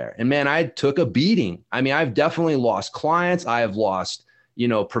out there. And man, I took a beating. I mean, I've definitely lost clients. I have lost,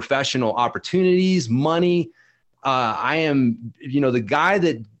 professional opportunities, money. I am, the guy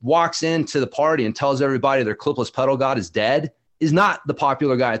that walks into the party and tells everybody their clipless pedal god is dead is not the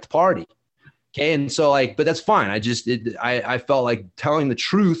popular guy at the party. Okay. And so but that's fine. I felt like telling the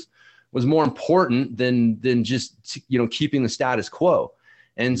truth was more important than just, keeping the status quo.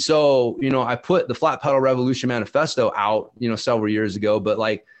 And so, I put the Flat Pedal Revolution Manifesto out, several years ago, but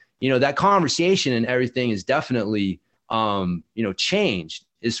that conversation and everything is definitely, changed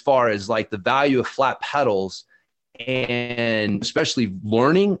as far as like the value of flat pedals and especially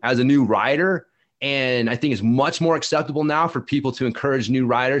learning as a new rider. And I think it's much more acceptable now for people to encourage new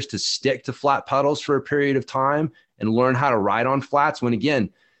riders to stick to flat pedals for a period of time and learn how to ride on flats. When again,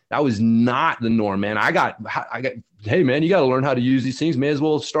 that was not the norm, man. I got, hey man, you got to learn how to use these things. May as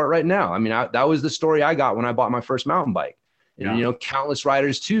well start right now. I mean, that was the story I got when I bought my first mountain bike. And, countless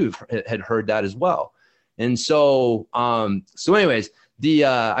riders too had heard that as well. And so, anyways,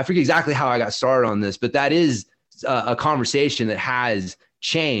 I forget exactly how I got started on this, but that is a conversation that has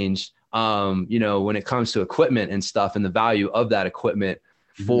changed, when it comes to equipment and stuff and the value of that equipment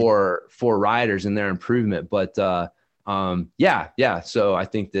for riders and their improvement. But, yeah. So I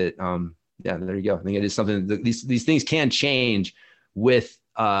think that, there you go. I think it is something that these things can change with,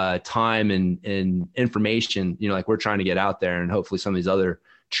 time and information, like we're trying to get out there, and hopefully some of these other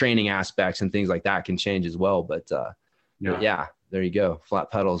training aspects and things like that can change as well. But, yeah, there you go.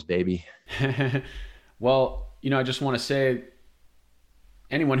 Flat pedals, baby. Well, I just want to say,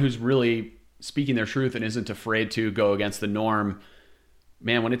 anyone who's really speaking their truth and isn't afraid to go against the norm,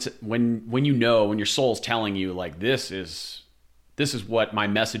 man, when your soul's telling you like, this is what my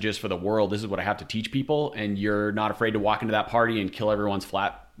message is for the world, this is what I have to teach people, and you're not afraid to walk into that party and kill everyone's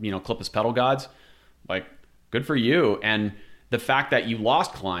flat, clipless pedal gods, like, good for you. And the fact that you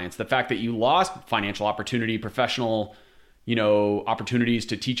lost clients, the fact that you lost financial opportunity, professional, opportunities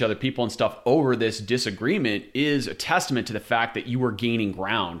to teach other people and stuff over this disagreement is a testament to the fact that you were gaining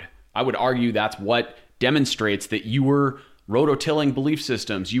ground. I would argue that's what demonstrates that you were rototilling belief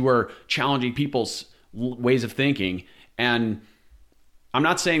systems. You were challenging people's ways of thinking. And I'm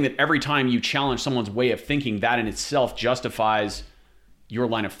not saying that every time you challenge someone's way of thinking, that in itself justifies your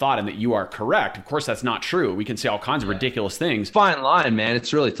line of thought and that you are correct. Of course, that's not true. We can say all kinds of ridiculous things. Fine line, man.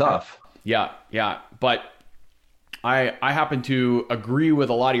 It's really tough. Yeah. But I happen to agree with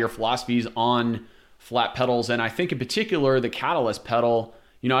a lot of your philosophies on flat pedals. And I think in particular, the Catalyst pedal,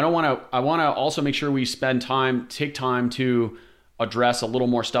 I want to also make sure we take time to address a little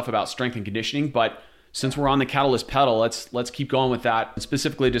more stuff about strength and conditioning. But since we're on the Catalyst pedal, let's keep going with that.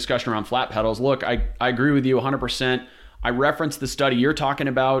 Specifically a discussion around flat pedals. Look, I agree with you 100%. I referenced the study you're talking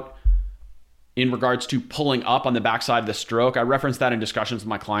about in regards to pulling up on the backside of the stroke. I reference that in discussions with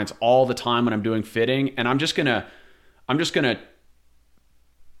my clients all the time when I'm doing fitting. And I'm just gonna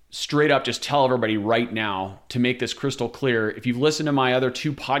straight up just tell everybody right now to make this crystal clear. If you've listened to my other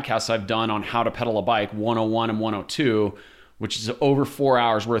 2 podcasts I've done on how to pedal a bike, 101 and 102, which is over 4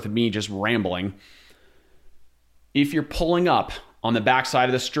 hours worth of me just rambling. If you're pulling up on the backside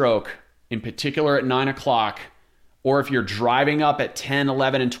of the stroke, in particular at 9 o'clock, or if you're driving up at 10,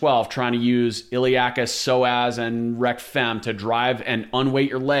 11, and 12, trying to use iliacus, psoas, and rect fem to drive and unweight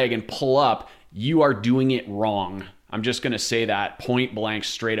your leg and pull up, you are doing it wrong. I'm just going to say that point blank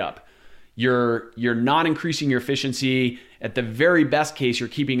straight up. You're not increasing your efficiency. At the very best case, you're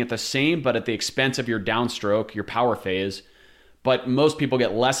keeping it the same, but at the expense of your downstroke, your power phase. But most people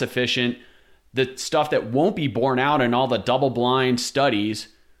get less efficient. The stuff that won't be borne out in all the double-blind studies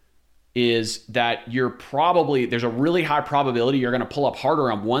is that there's a really high probability you're going to pull up harder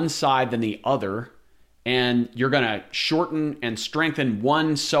on one side than the other, and you're going to shorten and strengthen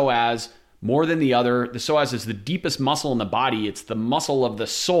one psoas more than the other. The psoas is the deepest muscle in the body. It's the muscle of the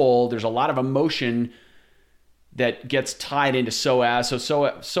soul. There's a lot of emotion that gets tied into psoas. So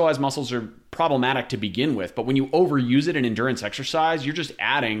psoas muscles are problematic to begin with, but when you overuse it in endurance exercise, you're just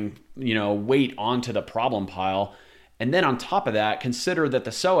adding, weight onto the problem pile. And then on top of that, consider that the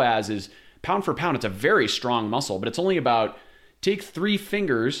psoas is pound for pound, it's a very strong muscle, but it's only about, take 3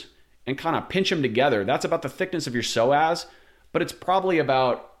 fingers and kind of pinch them together. That's about the thickness of your psoas, but it's probably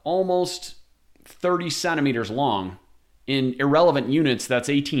about almost 30 centimeters long. In irrelevant units, that's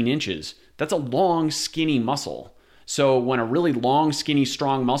 18 inches. That's a long, skinny muscle. So when a really long, skinny,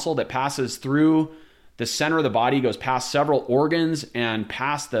 strong muscle that passes through the center of the body, goes past several organs and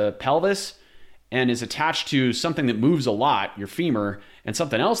past the pelvis, and is attached to something that moves a lot, your femur, and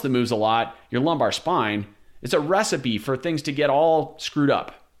something else that moves a lot, your lumbar spine, it's a recipe for things to get all screwed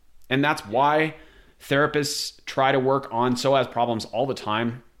up. And that's why therapists try to work on psoas problems all the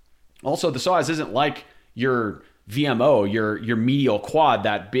time. Also, the psoas isn't like your VMO, your medial quad,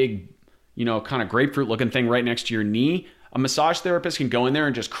 that big, kind of grapefruit looking thing right next to your knee. A massage therapist can go in there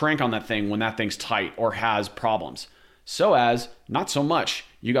and just crank on that thing when that thing's tight or has problems. Psoas, not so much.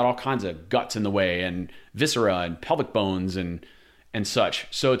 You got all kinds of guts in the way and viscera and pelvic bones and such.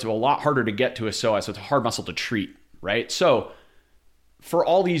 So it's a lot harder to get to a psoas. So it's a hard muscle to treat, right? So for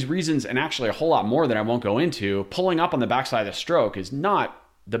all these reasons, and actually a whole lot more that I won't go into, pulling up on the backside of the stroke is not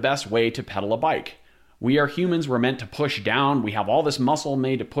the best way to pedal a bike. We are humans. We're meant to push down. We have all this muscle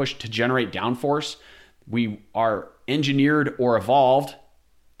made to push to generate downforce. We are engineered or evolved,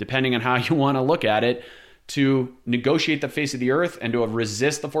 depending on how you want to look at it, to negotiate the face of the earth and to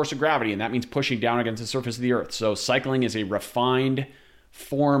resist the force of gravity. And that means pushing down against the surface of the earth. So cycling is a refined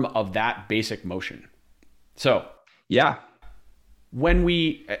form of that basic motion. So, yeah.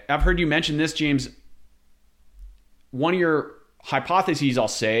 I've heard you mention this, James, one of your hypotheses, I'll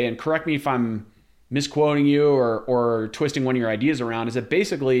say, and correct me if I'm misquoting you or twisting one of your ideas around, is that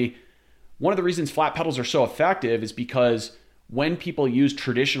basically one of the reasons flat pedals are so effective is because when people use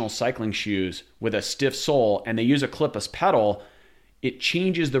traditional cycling shoes with a stiff sole and they use a clipless pedal, it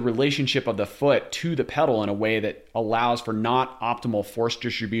changes the relationship of the foot to the pedal in a way that allows for not optimal force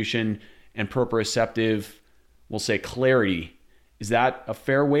distribution and proprioceptive, we'll say, clarity. Is that a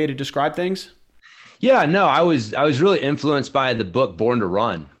fair way to describe things? Yeah, no, I was really influenced by the book Born to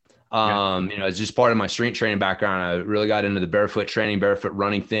Run. It's just part of my strength training background. I really got into the barefoot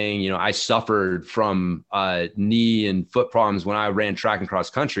running thing. I suffered from knee and foot problems when I ran track and cross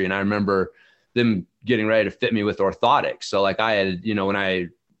country. And I remember them getting ready to fit me with orthotics. So like I had, when I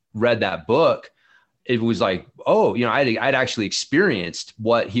read that book, it was like, I'd actually experienced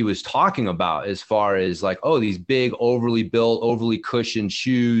what he was talking about as far as like, these big, overly built, overly cushioned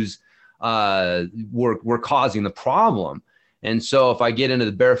shoes were causing the problem. And so if I get into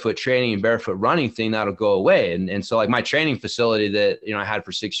the barefoot training and barefoot running thing, that'll go away. And so like my training facility that, I had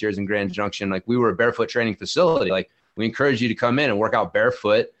for 6 years in Grand Junction, like we were a barefoot training facility. Like we encourage you to come in and work out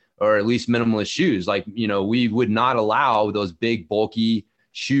barefoot or at least minimalist shoes. Like, we would not allow those big bulky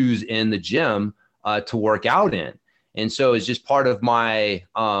shoes in the gym to work out in. And so it's just part of my,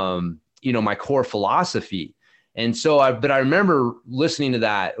 my core philosophy. And so I remember listening to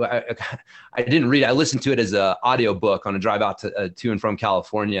that. I didn't read it. I listened to it as an audio book on a drive out to and from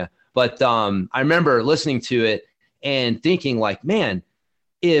California. But I remember listening to it and thinking like, man,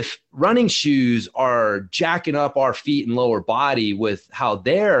 if running shoes are jacking up our feet and lower body with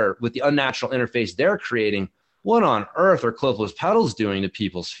with the unnatural interface they're creating, what on earth are clipless pedals doing to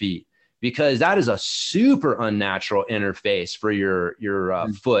people's feet? Because that is a super unnatural interface for your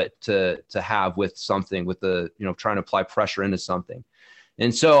foot to have with something, with trying to apply pressure into something.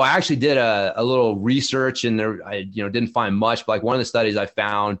 And so I actually did a little research, and I didn't find much, but like one of the studies I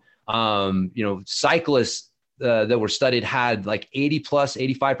found, cyclists that were studied had like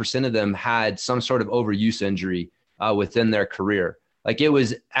 85% of them had some sort of overuse injury within their career. Like it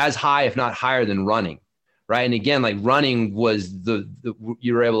was as high, if not higher than running. Right. And again, like running was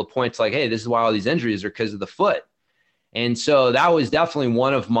you were able to point to like, hey, this is why all these injuries are because of the foot. And so that was definitely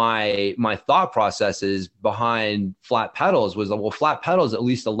one of my thought processes behind flat pedals was, well, flat pedals at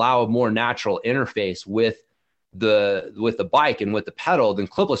least allow a more natural interface with the bike and with the pedal than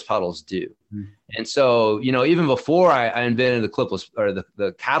clipless pedals do. Mm-hmm. And so, even before I invented the clipless or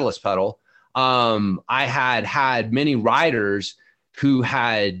the Catalyst pedal, I had many riders who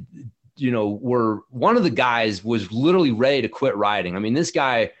had, one of the guys was literally ready to quit riding. I mean, this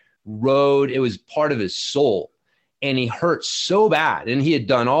guy rode, it was part of his soul, and he hurt so bad. And he had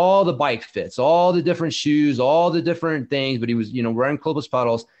done all the bike fits, all the different shoes, all the different things, but he was, wearing clipless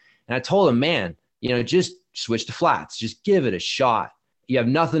pedals. And I told him, man, just switch to flats, just give it a shot. You have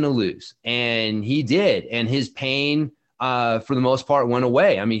nothing to lose. And he did. And his pain, for the most part, went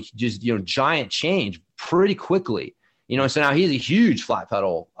away. I mean, just, giant change pretty quickly. So now he's a huge flat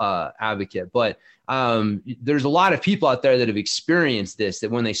pedal advocate, but there's a lot of people out there that have experienced this, that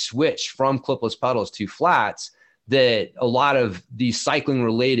when they switch from clipless pedals to flats, that a lot of these cycling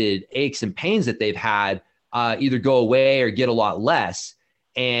related aches and pains that they've had either go away or get a lot less.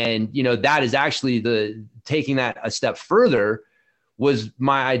 And, that is actually taking that a step further was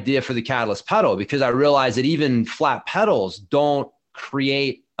my idea for the Catalyst pedal, because I realized that even flat pedals don't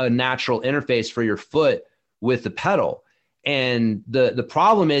create a natural interface for your foot with the pedal. And the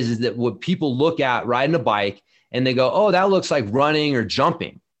problem is that what people look at riding a bike and they go, oh, that looks like running or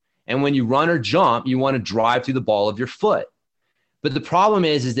jumping. And when you run or jump, you want to drive through the ball of your foot. But the problem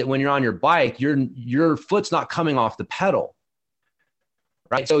is that when you're on your bike, your foot's not coming off the pedal,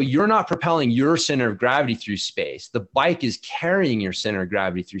 right? So you're not propelling your center of gravity through space. The bike is carrying your center of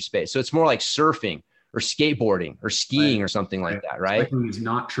gravity through space. So it's more like surfing or skateboarding or skiing or something like that, right? Cycling is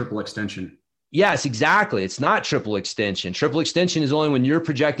not triple extension. Yes, exactly. It's not triple extension. Triple extension is only when you're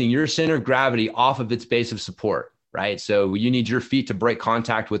projecting your center of gravity off of its base of support, right? So you need your feet to break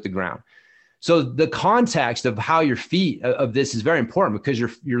contact with the ground. So the context of how your feet of this is very important, because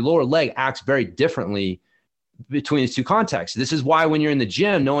your lower leg acts very differently between these two contexts. This is why when you're in the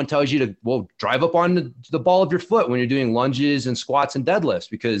gym, no one tells you to, drive up on the ball of your foot when you're doing lunges and squats and deadlifts,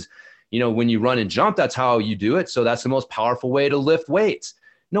 because, when you run and jump, that's how you do it. So that's the most powerful way to lift weights.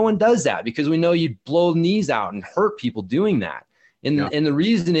 No one does that because we know you blow knees out and hurt people doing that. And the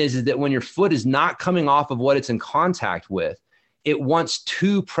reason is that when your foot is not coming off of what it's in contact with, it wants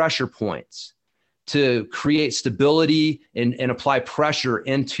two pressure points to create stability and apply pressure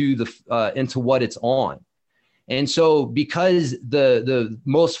into what it's on. And so because the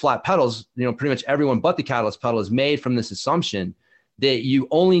most flat pedals, pretty much everyone but the Catalyst pedal is made from this assumption that you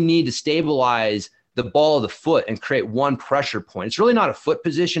only need to stabilize the ball of the foot and create one pressure point. It's really not a foot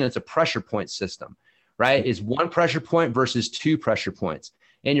position. It's a pressure point system, right? It's one pressure point versus two pressure points.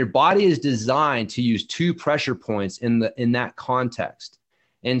 And your body is designed to use two pressure points in that context.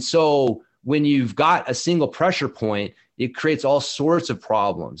 And so when you've got a single pressure point, it creates all sorts of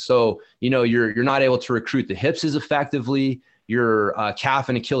problems. So, you're not able to recruit the hips as effectively. Your calf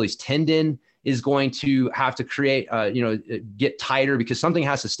and Achilles tendon is going to have to get tighter because something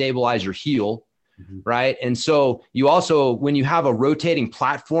has to stabilize your heel. Mm-hmm. Right. And so you also, when you have a rotating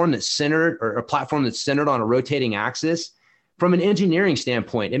platform that's centered, or a platform that's centered on a rotating axis, from an engineering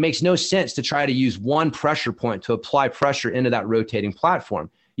standpoint, it makes no sense to try to use one pressure point to apply pressure into that rotating platform.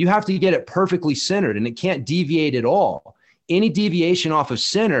 You have to get it perfectly centered, and it can't deviate at all. Any deviation off of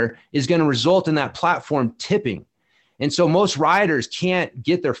center is going to result in that platform tipping. And so most riders can't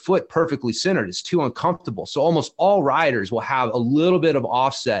get their foot perfectly centered. It's too uncomfortable. So almost all riders will have a little bit of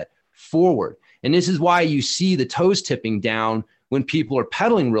offset forward. And this is why you see the toes tipping down when people are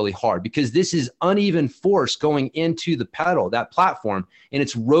pedaling really hard, because this is uneven force going into the pedal, that platform, and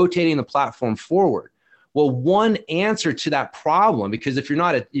it's rotating the platform forward. Well, one answer to that problem, because if you're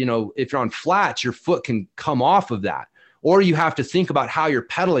not, if you're on flats, your foot can come off of that, or you have to think about how you're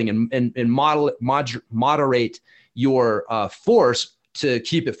pedaling and moderate your force to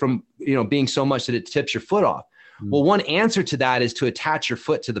keep it from, being so much that it tips your foot off. Mm-hmm. Well, one answer to that is to attach your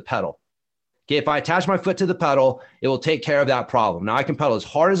foot to the pedal. Okay, if I attach my foot to the pedal, it will take care of that problem. Now I can pedal as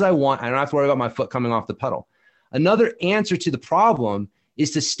hard as I want. I don't have to worry about my foot coming off the pedal. Another answer to the problem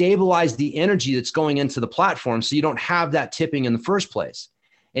is to stabilize the energy that's going into the platform so you don't have that tipping in the first place.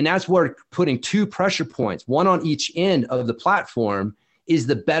 And that's where putting 2 pressure points, one on each end of the platform, is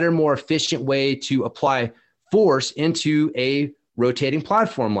the better, more efficient way to apply force into a rotating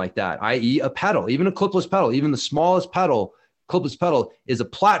platform like that, i.e. a pedal, even a clipless pedal, even the smallest pedal, clipless pedal is a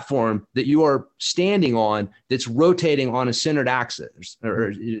platform that you are standing on that's rotating on a centered axis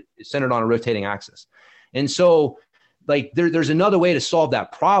or centered on a rotating axis. And so like there's another way to solve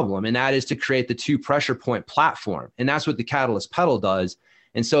that problem, and that is to create the 2 pressure point platform. And that's what the Catalyst pedal does.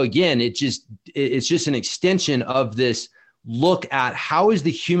 And so again, it's just an extension of this look at how is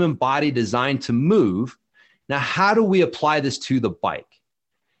the human body designed to move. Now, how do we apply this to the bike?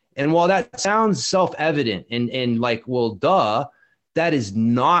 And while that sounds self-evident and like, well, duh, that is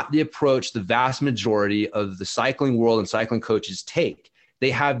not the approach the vast majority of the cycling world and cycling coaches take.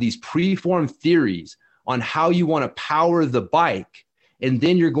 They have these preformed theories on how you want to power the bike, and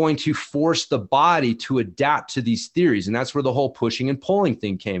then you're going to force the body to adapt to these theories. And that's where the whole pushing and pulling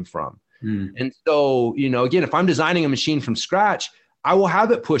thing came from. And so, you know, again, if I'm designing a machine from scratch, I will have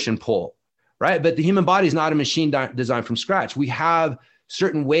it push and pull, right? But the human body is not a machine designed from scratch. We have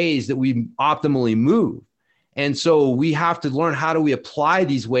certain ways that we optimally move. And so we have to learn how do we apply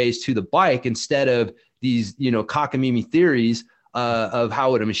these ways to the bike instead of these, you know, cockamamie theories of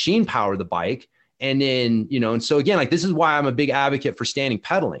how would a machine power the bike. And then, you know, and so again, like this is why I'm a big advocate for standing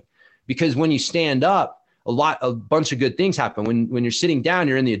pedaling, because when you stand up, a bunch of good things happen. When you're sitting down,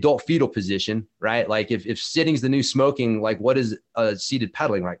 you're in the adult fetal position, right? Like if sitting's the new smoking, like what is seated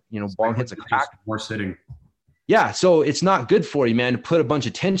pedaling? Like, you know, bong hits a crack. More sitting. Yeah. So it's not good for you, man, to put a bunch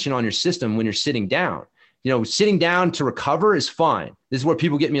of tension on your system when you're sitting down. You know, sitting down to recover is fine. This is where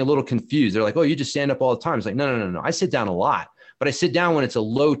people get me a little confused. They're like, oh, you just stand up all the time. It's like, no. I sit down a lot, but I sit down when it's a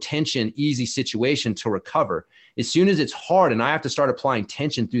low tension, easy situation to recover. As soon as it's hard and I have to start applying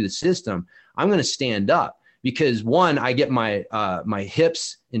tension through the system, I'm going to stand up because one, I get my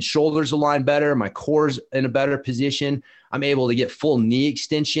hips and shoulders aligned better. My core's in a better position. I'm able to get full knee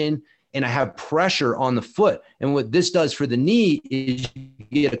extension and I have pressure on the foot. And what this does for the knee is you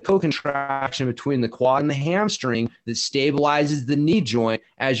get a co-contraction between the quad and the hamstring that stabilizes the knee joint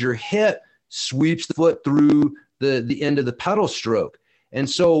as your hip sweeps the foot through the end of the pedal stroke. And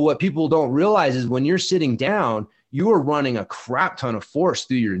so what people don't realize is when you're sitting down, you are running a crap ton of force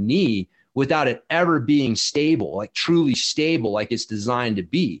through your knee without it ever being stable, like truly stable, like it's designed to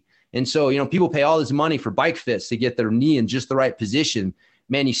be. And so, you know, people pay all this money for bike fits to get their knee in just the right position.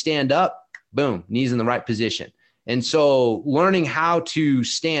 Man, you stand up, boom, knee's in the right position. And so learning how to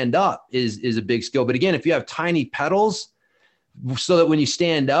stand up is a big skill. But again, if you have tiny pedals, so that when you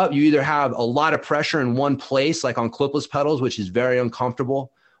stand up, you either have a lot of pressure in one place, like on clipless pedals, which is very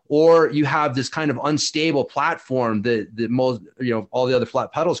uncomfortable, or you have this kind of unstable platform that most, you know, all the other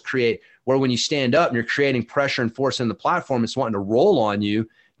flat pedals create, where when you stand up and you're creating pressure and force in the platform, it's wanting to roll on you,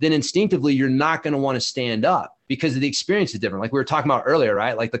 then instinctively you're not going to want to stand up because the experience is different. Like we were talking about earlier,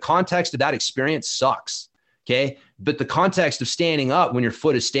 right? Like the context of that experience sucks. Okay. But the context of standing up when your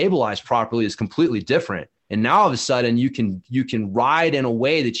foot is stabilized properly is completely different. And now all of a sudden you can ride in a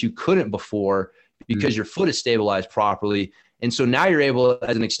way that you couldn't before because your foot is stabilized properly. And so now you're able,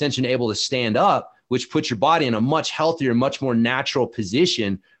 as an extension, able to stand up, which puts your body in a much healthier, much more natural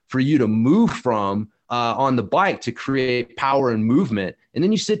position for you to move from on the bike to create power and movement. And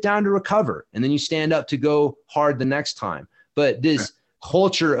then you sit down to recover, and then you stand up to go hard the next time. But this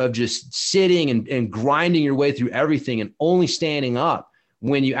culture of just sitting and grinding your way through everything and only standing up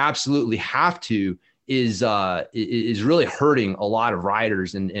when you absolutely have to is really hurting a lot of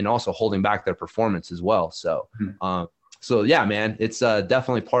riders and also holding back their performance as well. So, so yeah, man, it's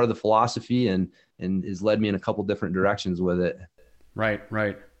definitely part of the philosophy and has led me in a couple different directions with it. Right.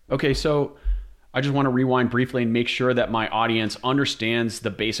 Okay. So I just want to rewind briefly and make sure that my audience understands the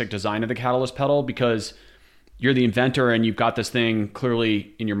basic design of the Catalyst pedal, because you're the inventor and you've got this thing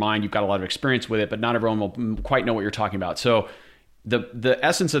clearly in your mind. You've got a lot of experience with it, but not everyone will quite know what you're talking about. So the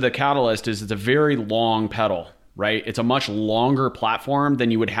essence of the Catalyst is it's a very long pedal, right? It's a much longer platform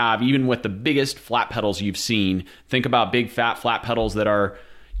than you would have even with the biggest flat pedals you've seen. Think about big fat flat pedals that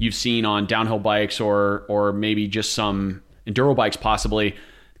you've seen on downhill bikes or maybe just some enduro bikes possibly.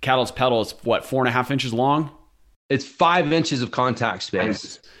 The Catalyst pedal is what, 4.5 inches long? It's 5 inches of contact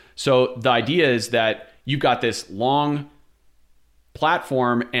space. So the idea is that you've got this long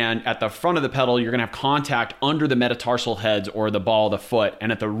platform, and at the front of the pedal, you're going to have contact under the metatarsal heads or the ball of the foot.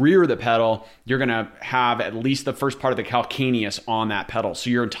 And at the rear of the pedal, you're going to have at least the first part of the calcaneus on that pedal. So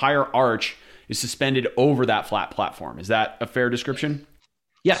your entire arch is suspended over that flat platform. Is that a fair description?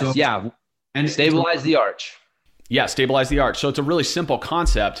 Yes. So, yeah. And stabilize the arch. Yeah, stabilize the arch. So it's a really simple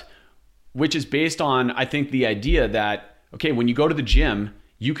concept, which is based on, I think, the idea that, okay, when you go to the gym,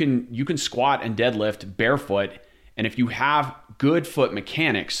 you can squat and deadlift barefoot. And if you have good foot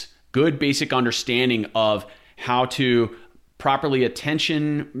mechanics, good basic understanding of how to properly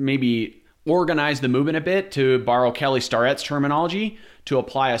maybe organize the movement a bit, to borrow Kelly Starrett's terminology, to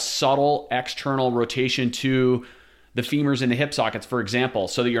apply a subtle external rotation to the femurs and the hip sockets, for example,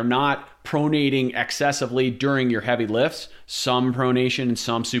 so that you're not pronating excessively during your heavy lifts. Some pronation and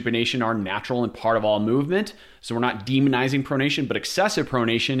some supination are natural and part of all movement. So we're not demonizing pronation, but excessive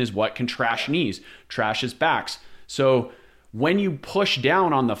pronation is what can trash knees, trashes backs. So when you push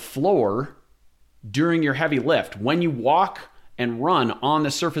down on the floor during your heavy lift, when you walk and run on the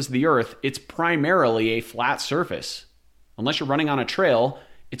surface of the earth, it's primarily a flat surface. Unless you're running on a trail,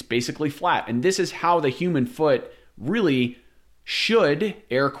 it's basically flat. And this is how the human foot really should,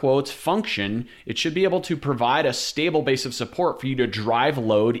 air quotes, function. It should be able to provide a stable base of support for you to drive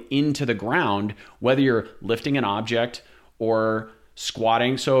load into the ground, whether you're lifting an object or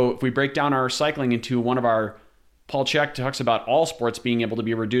squatting. So if we break down our cycling into one of our, Paul Chek talks about all sports being able to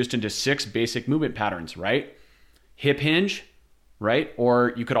be reduced into 6 basic movement patterns, right? Hip hinge, right?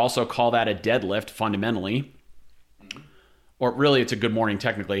 Or you could also call that a deadlift fundamentally. Or really, it's a good morning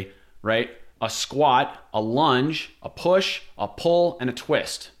technically, right? A squat, a lunge, a push, a pull, and a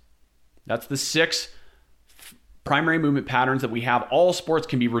twist. That's the 6 primary movement patterns that we have. All sports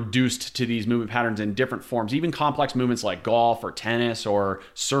can be reduced to these movement patterns in different forms. Even complex movements like golf or tennis or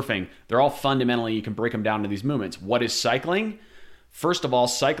surfing, they're all fundamentally, you can break them down to these movements. What is cycling? First of all,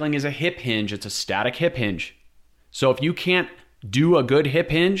 cycling is a hip hinge. It's a static hip hinge. So if you can't do a good hip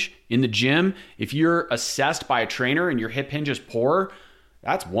hinge in the gym, if you're assessed by a trainer and your hip hinge is poor,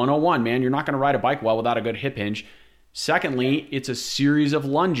 that's 101, man. You're not going to ride a bike well without a good hip hinge. Secondly, it's a series of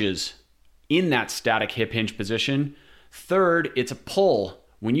lunges in that static hip hinge position. Third, it's a pull.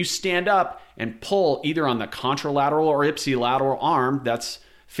 When you stand up and pull either on the contralateral or ipsilateral arm, that's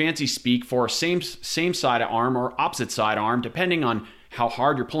fancy speak for same side of arm or opposite side arm, depending on how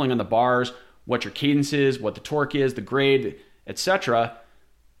hard you're pulling on the bars, what your cadence is, what the torque is, the grade, etc.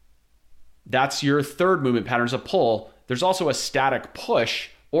 That's your third movement pattern, is a pull. There's also a static push,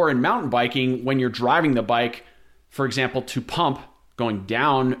 or in mountain biking, when you're driving the bike, for example, to pump, going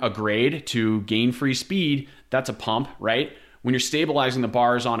down a grade to gain free speed, that's a pump, right? When you're stabilizing the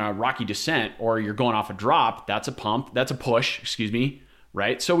bars on a rocky descent, or you're going off a drop, that's a pump, that's a push,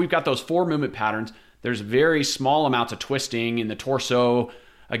 right? So we've got those 4 movement patterns. There's very small amounts of twisting in the torso,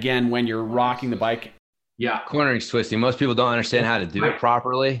 again, when you're rocking the bike. Yeah. Cornering's twisting. Most people don't understand how to do it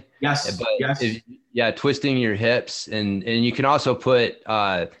properly. Yes. But twisting your hips. And you can also put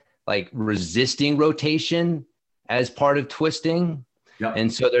like resisting rotation as part of twisting. Yep.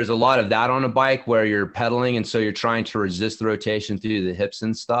 And so there's a lot of that on a bike where you're pedaling. And so you're trying to resist the rotation through the hips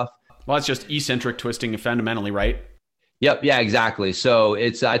and stuff. Well, it's just eccentric twisting fundamentally, right? Yep. Yeah, exactly. So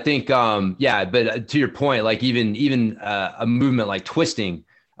it's, I think, but to your point, like even a movement like twisting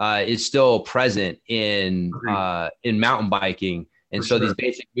is still present in mountain biking. And so these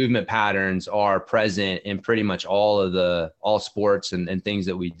basic movement patterns are present in pretty much all sports and things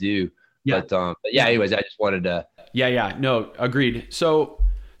that we do. Yeah. But anyways, I just wanted to. No, agreed. So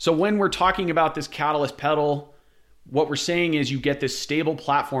when we're talking about this Catalyst pedal, what we're saying is you get this stable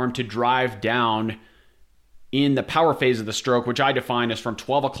platform to drive down in the power phase of the stroke, which I define as from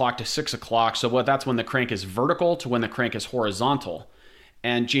 12 o'clock to 6 o'clock. So that's when the crank is vertical to when the crank is horizontal.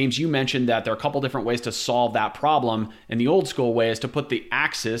 And James, you mentioned that there are a couple different ways to solve that problem. And the old school way is to put the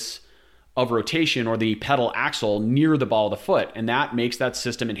axis of rotation, or the pedal axle, near the ball of the foot. And that makes that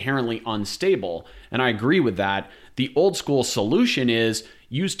system inherently unstable. And I agree with that. The old school solution is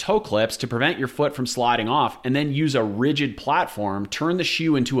use toe clips to prevent your foot from sliding off, and then use a rigid platform, turn the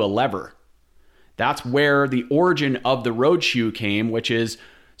shoe into a lever. That's where the origin of the road shoe came, which is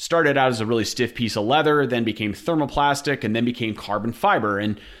started out as a really stiff piece of leather, then became thermoplastic, and then became carbon fiber.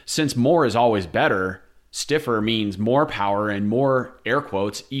 And since more is always better, stiffer means more power and more, air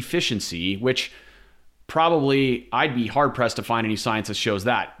quotes, efficiency, which probably I'd be hard pressed to find any science that shows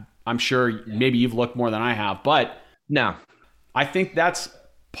that. I'm sure maybe you've looked more than I have, but no, I think that's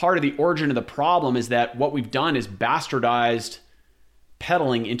part of the origin of the problem, is that what we've done is bastardized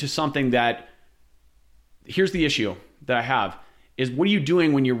pedaling into something that, here's the issue that I have, is what are you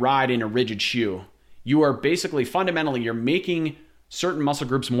doing when you ride in a rigid shoe? You are basically, fundamentally, you're making certain muscle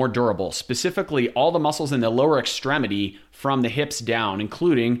groups more durable, specifically all the muscles in the lower extremity from the hips down,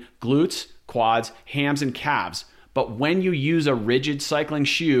 including glutes, quads, hams, and calves. But when you use a rigid cycling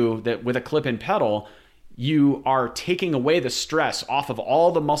shoe that with a clip-in pedal, you are taking away the stress off of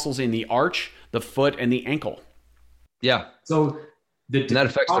all the muscles in the arch, the foot, and the ankle. Yeah. So that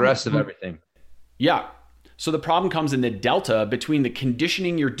affects the rest of everything. Yeah. So the problem comes in the delta between the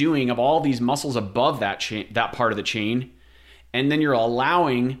conditioning you're doing of all these muscles above that chain, that part of the chain, and then you're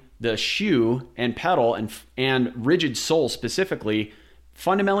allowing the shoe and pedal and rigid sole specifically.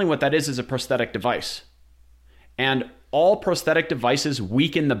 Fundamentally, what that is a prosthetic device. And all prosthetic devices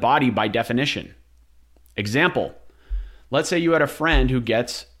weaken the body by definition. Example, let's say you had a friend who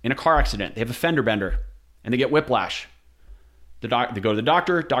gets in a car accident. They have a fender bender and they get whiplash. They go to the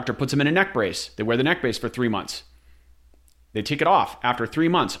doctor puts them in a neck brace. They wear the neck brace for 3 months. They take it off after 3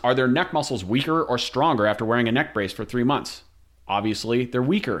 months. Are their neck muscles weaker or stronger after wearing a neck brace for 3 months? Obviously, they're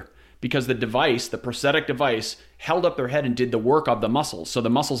weaker because the device, the prosthetic device, held up their head and did the work of the muscles. So the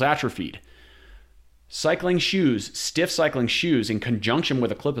muscles atrophied. Cycling shoes, stiff cycling shoes in conjunction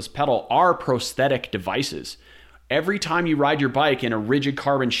with a clipless pedal are prosthetic devices. Every time you ride your bike in a rigid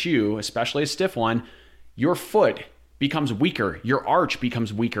carbon shoe, especially a stiff one, your foot becomes weaker. Your arch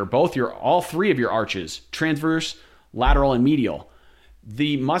becomes weaker. All three of your arches, transverse, lateral, and medial.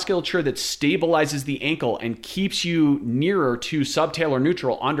 The musculature that stabilizes the ankle and keeps you nearer to subtalar or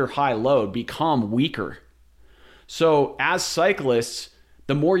neutral under high load become weaker. So as cyclists,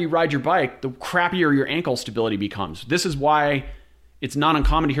 the more you ride your bike, the crappier your ankle stability becomes. This is why it's not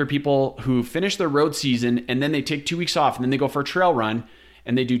uncommon to hear people who finish their road season and then they take 2 weeks off and then they go for a trail run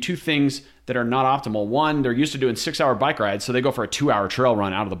and they do two things that are not optimal. One, they're used to doing 6-hour bike rides, so they go for a 2-hour trail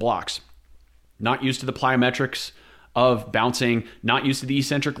run out of the blocks. Not used to the plyometrics of bouncing, not used to the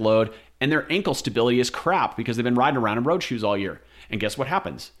eccentric load, and their ankle stability is crap because they've been riding around in road shoes all year. And guess what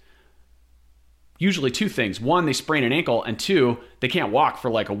happens? Usually two things. One, they sprain an ankle, and two, they can't walk for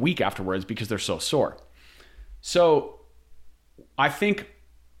like a week afterwards because they're so sore. So I think,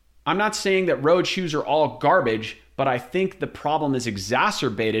 I'm not saying that road shoes are all garbage, but I think the problem is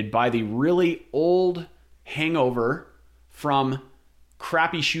exacerbated by the really old hangover from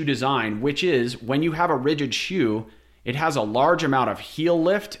crappy shoe design, which is when you have a rigid shoe, it has a large amount of heel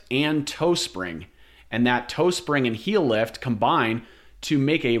lift and toe spring. And that toe spring and heel lift combine to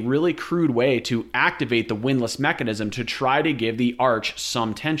make a really crude way to activate the windlass mechanism to try to give the arch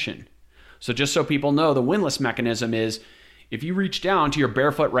some tension. So just so people know, the windlass mechanism is if you reach down to your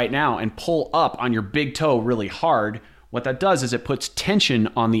barefoot right now and pull up on your big toe really hard, what that does is it puts tension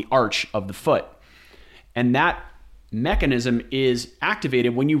on the arch of the foot. And that mechanism is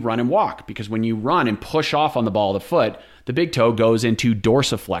activated when you run and walk, because when you run and push off on the ball of the foot, the big toe goes into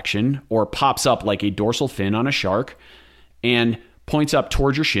dorsiflexion or pops up like a dorsal fin on a shark and points up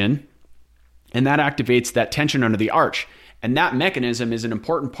towards your shin. And that activates that tension under the arch. And that mechanism is an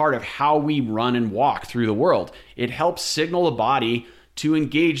important part of how we run and walk through the world. It helps signal the body to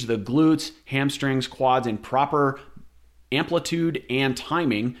engage the glutes, hamstrings, quads in proper amplitude and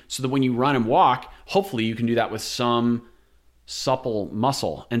timing so that when you run and walk, hopefully you can do that with some supple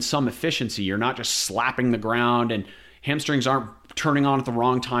muscle and some efficiency. You're not just slapping the ground and hamstrings aren't turning on at the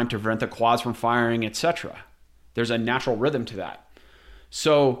wrong time to prevent the quads from firing, etc. There's a natural rhythm to that.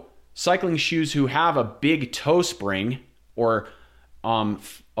 So cycling shoes who have a big toe spring or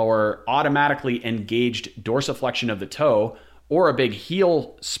automatically engaged dorsiflexion of the toe or a big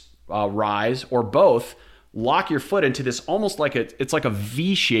heel rise or both lock your foot into this almost like it's like a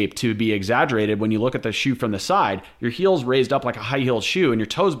V shape to be exaggerated when you look at the shoe from the side. Your heel's raised up like a high-heeled shoe and your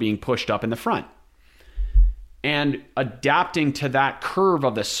toes being pushed up in the front. And adapting to that curve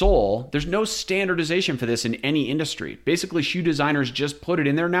of the sole, there's no standardization for this in any industry. Basically, shoe designers just put it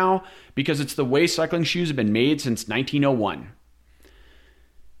in there now because it's the way cycling shoes have been made since 1901.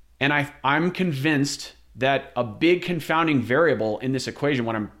 And I'm convinced that a big confounding variable in this equation,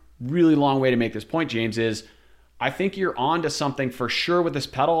 what I'm really long way to make this point, James, is I think you're on to something for sure with this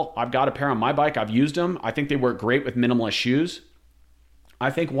pedal. I've got a pair on my bike. I've used them. I think they work great with minimalist shoes. I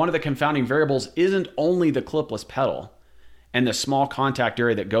think one of the confounding variables isn't only the clipless pedal and the small contact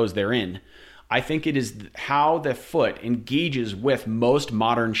area that goes therein. I think it is how the foot engages with most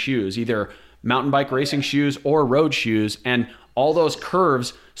modern shoes, either mountain bike racing shoes or road shoes, and all those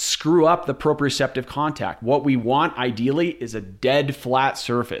curves screw up the proprioceptive contact. What we want ideally is a dead flat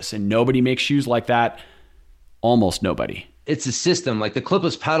surface, and nobody makes shoes like that. Almost nobody. It's a system. Like the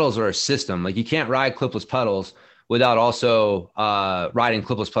clipless pedals are a system. Like you can't ride clipless pedals without also riding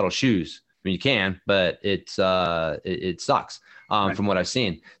clipless pedal shoes. I mean, you can, but it sucks right. From what I've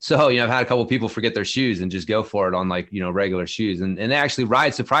seen. So, I've had a couple of people forget their shoes and just go for it on regular shoes. And they actually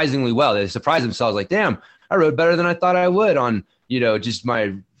ride surprisingly well. They surprise themselves like, damn, I rode better than I thought I would on, just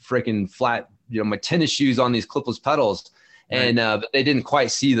my freaking flat my tennis shoes on these clipless pedals. And but they didn't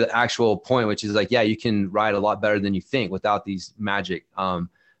quite see the actual point, which is like, yeah, you can ride a lot better than you think without these magic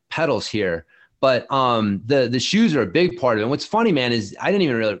pedals here. But the shoes are a big part of it. And what's funny, man, is I didn't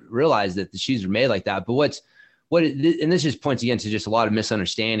even really realize that the shoes are made like that. But and this just points again to just a lot of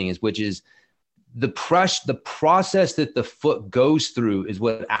misunderstanding, which is the process that the foot goes through is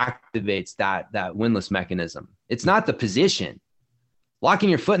what activates that windlass mechanism. It's not the position. Locking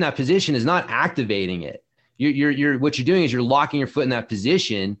your foot in that position is not activating it. What you're doing is you're locking your foot in that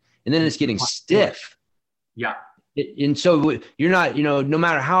position, and then it's getting stiff. Yeah. And so you're not, no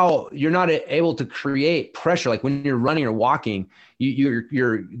matter how, you're not able to create pressure. Like when you're running or walking,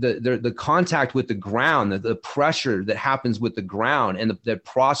 the contact with the ground, the pressure that happens with the ground, and the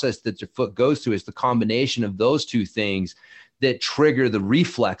process that your foot goes through is the combination of those two things that trigger the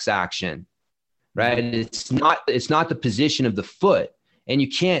reflex action, right? It's not the position of the foot. And you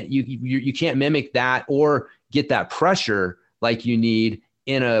can't mimic that or get that pressure like you need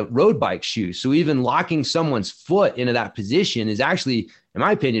in a road bike shoe. So even locking someone's foot into that position is actually, in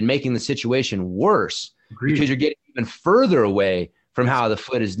my opinion, making the situation worse. Agreed. Because you're getting even further away from how the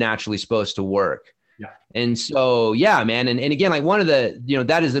foot is naturally supposed to work. Yeah. And so, yeah, man. And again, like one of the,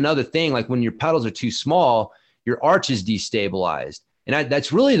 that is another thing, like when your pedals are too small, your arch is destabilized. And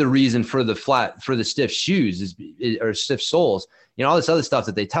that's really the reason for the stiff shoes or stiff soles. All this other stuff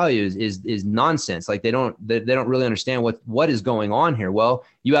that they tell you is nonsense. Like they don't really understand what is going on here. Well,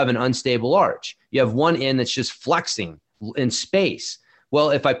 you have an unstable arch. You have one end that's just flexing in space.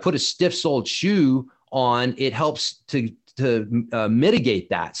 Well, if I put a stiff soled shoe on, it helps to mitigate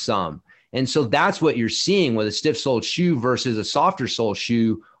that some. And so that's what you're seeing with a stiff soled shoe versus a softer sole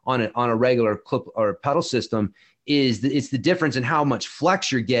shoe on a regular clip or pedal system. It's the difference in how much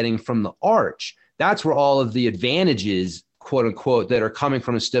flex you're getting from the arch. That's where all of the advantages, quote unquote, that are coming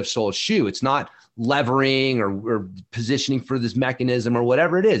from a stiff soled shoe. It's not levering or positioning for this mechanism or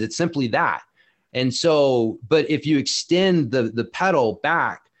whatever it is. It's simply that. And so, but if you extend the pedal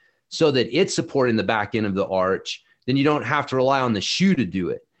back so that it's supporting the back end of the arch, then you don't have to rely on the shoe to do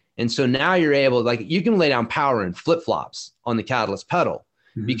it. And so now you're able, like you can lay down power in flip-flops on the Catalyst pedal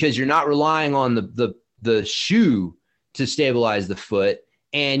because you're not relying on the shoe to stabilize the foot,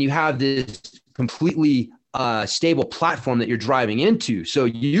 and you have this completely stable platform that you're driving into. So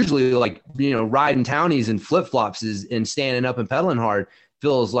usually riding townies and flip-flops and standing up and pedaling hard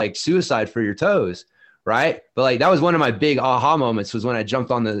feels like suicide for your toes, right? But like that was one of my big aha moments was when I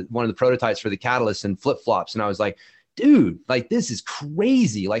jumped on one of the prototypes for the Catalyst and flip-flops, and I was like, dude, like this is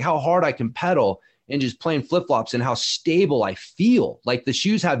crazy, like how hard I can pedal and just playing flip-flops and how stable I feel. Like the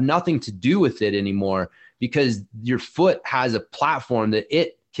shoes have nothing to do with it anymore because your foot has a platform that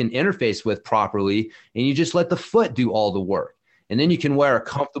it can interface with properly, and you just let the foot do all the work. And then you can wear a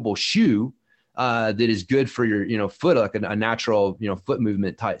comfortable shoe that is good for your foot, like a natural foot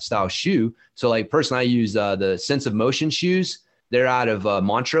movement type style shoe. So like personally, I use the Sense of Motion shoes. They're out of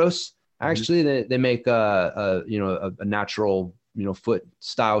Montrose. Actually, they make a natural foot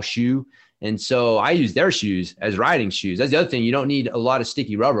style shoe. And so I use their shoes as riding shoes. That's the other thing. You don't need a lot of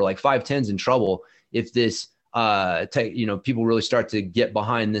sticky rubber. Like 510's in trouble if this, people really start to get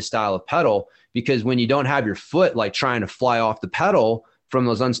behind this style of pedal, because when you don't have your foot like trying to fly off the pedal from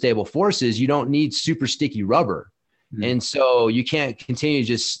those unstable forces, you don't need super sticky rubber. And so you can't continue to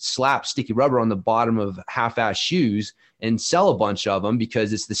just slap sticky rubber on the bottom of half-ass shoes and sell a bunch of them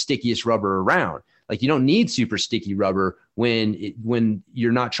because it's the stickiest rubber around. Like you don't need super sticky rubber when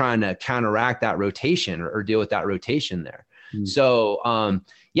you're not trying to counteract that rotation or deal with that rotation there. So,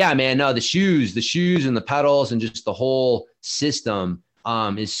 yeah, man, no, the shoes and the pedals and just the whole system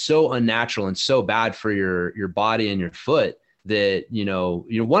is so unnatural and so bad for your body and your foot that,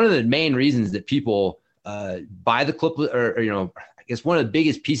 one of the main reasons that people buy the clip or I guess one of the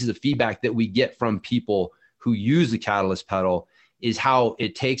biggest pieces of feedback that we get from people who use the Catalyst pedal is how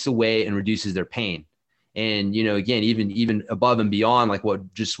it takes away and reduces their pain. And, again, even above and beyond like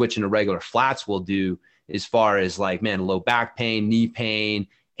what just switching to regular flats will do as far as like, man, low back pain, knee pain,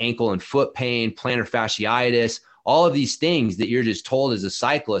 ankle and foot pain, plantar fasciitis, all of these things that you're just told as a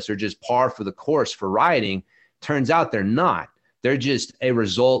cyclist are just par for the course for riding. Turns out they're not. They're just a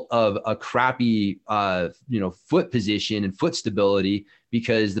result of a crappy, foot position and foot stability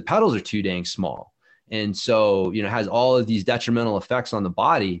because the pedals are too dang small. And so, it has all of these detrimental effects on the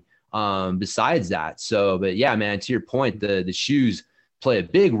body besides that. So, but yeah, man, to your point, the shoes play a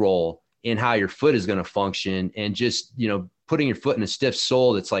big role in how your foot is going to function, and just, putting your foot in a stiff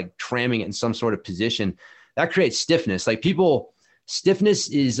sole that's like cramming it in some sort of position that creates stiffness. Like stiffness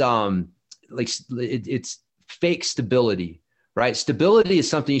is it's fake stability, right? Stability is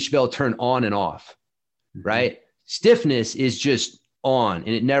something you should be able to turn on and off, right? Stiffness is just on and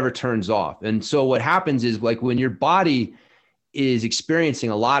it never turns off. And so what happens is like when your body is experiencing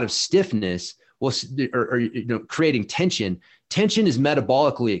a lot of stiffness, or creating tension is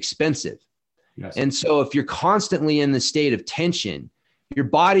metabolically expensive. Yes. And so if you're constantly in the state of tension, your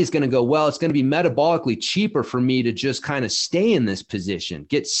body's going to go, well, it's going to be metabolically cheaper for me to just kind of stay in this position,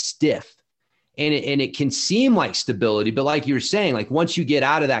 get stiff. And it can seem like stability, but like you were saying, like once you get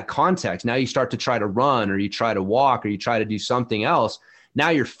out of that context, now you start to try to run or you try to walk or you try to do something else. Now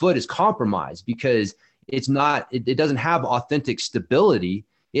your foot is compromised because it doesn't have authentic stability.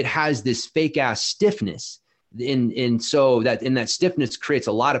 It has this fake ass stiffness. And so that stiffness creates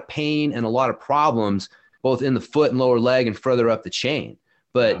a lot of pain and a lot of problems, both in the foot and lower leg and further up the chain.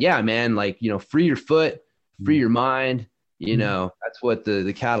 But yeah, man, like, free your foot, free your mind. That's what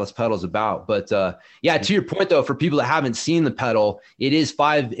the Catalyst pedal is about. But yeah, to your point though, for people that haven't seen the pedal, it is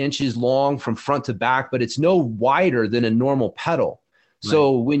 5 inches long from front to back, but it's no wider than a normal pedal. Right.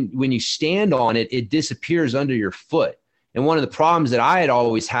 So when you stand on it, it disappears under your foot. And one of the problems that I had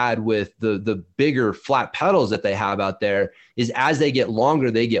always had with the bigger flat pedals that they have out there is as they get longer,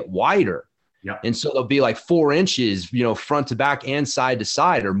 they get wider. Yeah. And so they'll be like 4 inches, front to back and side to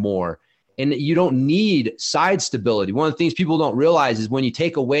side or more. And you don't need side stability. One of the things people don't realize is when you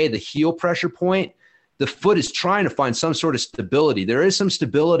take away the heel pressure point, the foot is trying to find some sort of stability. There is some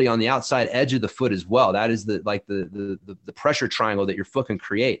stability on the outside edge of the foot as well. That is the pressure triangle that your foot can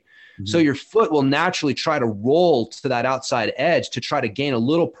create. Mm-hmm. So your foot will naturally try to roll to that outside edge to try to gain a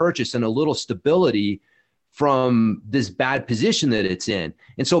little purchase and a little stability from this bad position that it's in.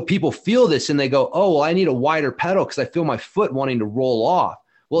 And so people feel this and they go, oh, well, I need a wider pedal because I feel my foot wanting to roll off.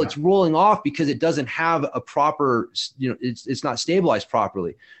 Well, It's rolling off because it doesn't have a proper, it's not stabilized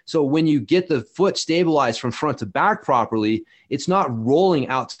properly. So when you get the foot stabilized from front to back properly, it's not rolling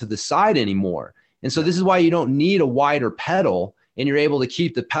out to the side anymore. And so this is why you don't need a wider pedal, and you're able to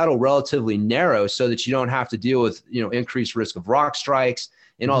keep the pedal relatively narrow so that you don't have to deal with, increased risk of rock strikes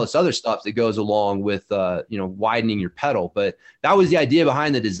and all this other stuff that goes along with, widening your pedal. But that was the idea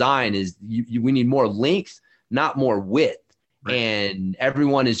behind the design is we need more length, not more width. Right. And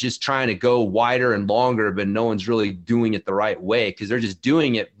everyone is just trying to go wider and longer, but no one's really doing it the right way because they're just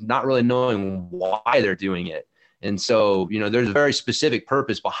doing it, not really knowing why they're doing it. And so, there's a very specific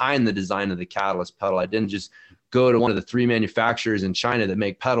purpose behind the design of the Catalyst pedal. I didn't just go to one of the 3 manufacturers in China that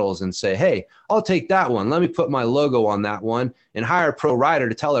make pedals and say, hey, I'll take that one. Let me put my logo on that one and hire a pro rider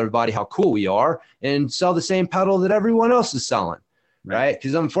to tell everybody how cool we are and sell the same pedal that everyone else is selling. Right.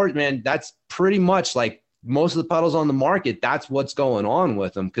 Because unfortunately, man, that's pretty much like most of the pedals on the market. That's what's going on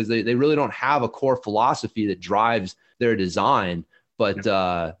with them because they really don't have a core philosophy that drives their design. But,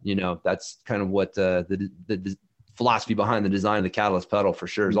 that's kind of what the philosophy behind the design of the Catalyst pedal for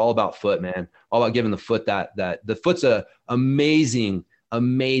sure is all about foot, man. All about giving the foot that the foot's a amazing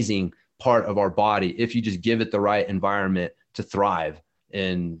part of our body if you just give it the right environment to thrive.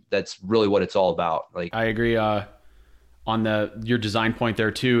 And that's really what it's all about. Like, I agree. On your design point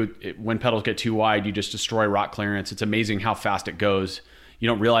there too, when pedals get too wide, you just destroy rock clearance. It's amazing how fast it goes. You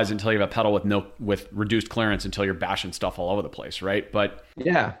don't realize it until you have a pedal with reduced clearance until you're bashing stuff all over the place, right? But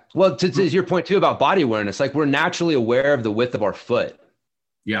yeah, well, to your point too about body awareness, like we're naturally aware of the width of our foot.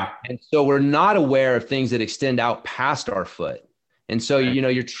 Yeah. And so we're not aware of things that extend out past our foot. And so, right.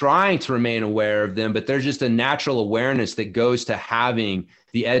 You're trying to remain aware of them, but there's just a natural awareness that goes to having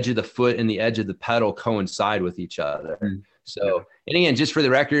the edge of the foot and the edge of the pedal coincide with each other. Mm-hmm. So, and again, just for the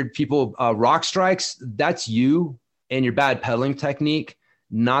record, people, rock strikes, that's you and your bad pedaling technique,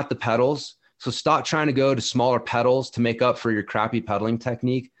 not the pedals. So stop trying to go to smaller pedals to make up for your crappy pedaling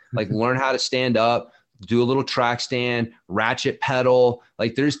technique. Like learn how to stand up, do a little track stand, ratchet pedal.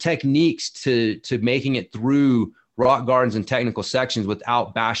 Like there's techniques to making it through rock gardens and technical sections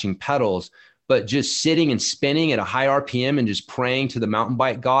without bashing pedals. But just sitting and spinning at a high RPM and just praying to the mountain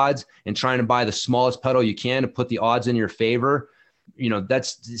bike gods and trying to buy the smallest pedal you can to put the odds in your favor,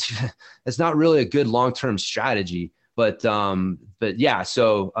 that's not really a good long-term strategy. But yeah,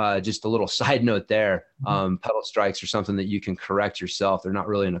 so just a little side note there. Pedal strikes are something that you can correct yourself. They're not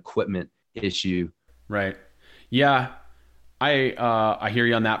really an equipment issue. Right. Yeah. I hear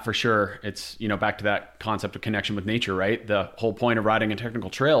you on that for sure. It's, back to that concept of connection with nature, right? The whole point of riding a technical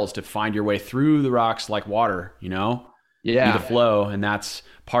trail is to find your way through the rocks like water, Yeah. Be the flow. And that's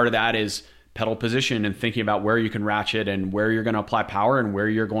part of that is pedal position and thinking about where you can ratchet and where you're going to apply power and where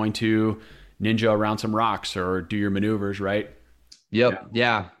you're going to ninja around some rocks or do your maneuvers, right? Yep.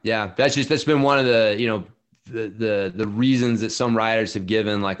 Yeah. That's been one of the, the reasons that some riders have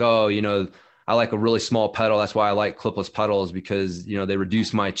given like, oh, I like a really small pedal. That's why I like clipless pedals, because, they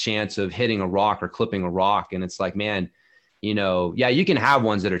reduce my chance of hitting a rock or clipping a rock. And it's like, man, yeah, you can have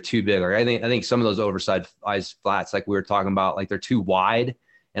ones that are too big. Like I think some of those oversized flats, like we were talking about, like they're too wide,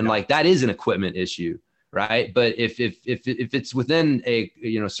 and like that is an equipment issue, right? But if it's within a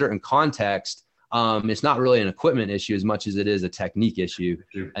certain context, it's not really an equipment issue as much as it is a technique issue.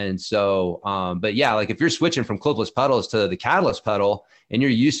 And so, but yeah, like if you're switching from clipless pedals to the Catalyst pedal, and you're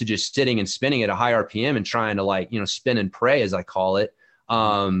used to just sitting and spinning at a high RPM and trying to spin and pray, as I call it,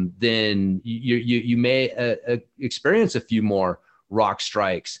 then you may experience a few more rock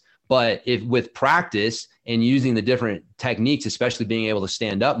strikes. But if with practice and using the different techniques, especially being able to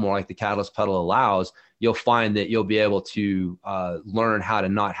stand up more like the Catalyst pedal allows, you'll find that you'll be able to learn how to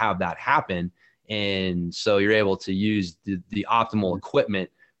not have that happen. And so you're able to use the optimal equipment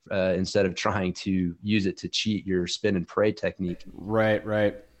instead of trying to use it to cheat your spin and pray technique.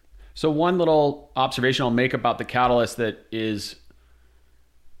 Right. So one little observation I'll make about the Catalyst that is,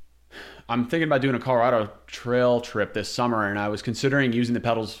 I'm thinking about doing a Colorado trail trip this summer, and I was considering using the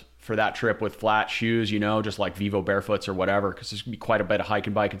pedals for that trip with flat shoes, just like Vivo Barefoots or whatever, because there's going to be quite a bit of hike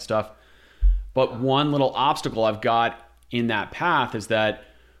and bike and stuff. But one little obstacle I've got in that path is that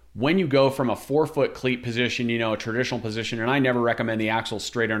when you go from a 4-foot cleat position, a traditional position, and I never recommend the axle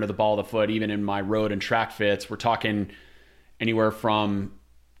straight under the ball of the foot, even in my road and track fits, we're talking anywhere from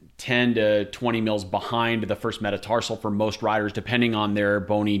 10 to 20 mils behind the first metatarsal for most riders, depending on their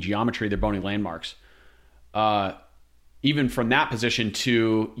bony geometry, their bony landmarks. Even from that position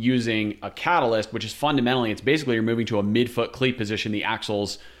to using a Catalyst, which is fundamentally, it's basically you're moving to a midfoot cleat position. The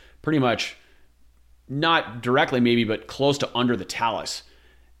axle's pretty much not directly maybe, but close to under the talus.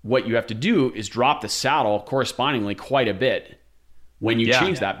 What you have to do is drop the saddle correspondingly quite a bit when you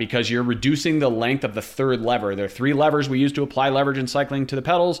change that, because you're reducing the length of the third lever. There are 3 levers we use to apply leverage in cycling to the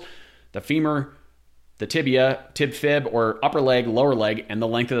pedals: the femur, the tibia, tib fib, or upper leg, lower leg, and the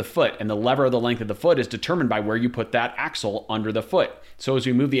length of the foot. And the lever of the length of the foot is determined by where you put that axle under the foot. So as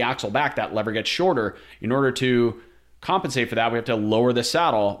we move the axle back, that lever gets shorter. In order to compensate for that, we have to lower the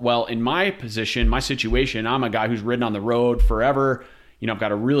saddle. Well, in my position, my situation, I'm a guy who's ridden on the road forever. I've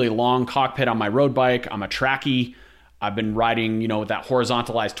got a really long cockpit on my road bike. I'm a trackie. I've been riding, with that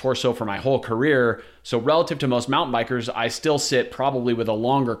horizontalized torso for my whole career. So relative to most mountain bikers, I still sit probably with a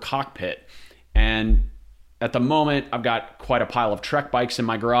longer cockpit. And at the moment, I've got quite a pile of Trek bikes in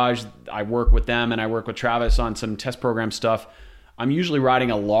my garage. I work with them, and I work with Travis on some test program stuff. I'm usually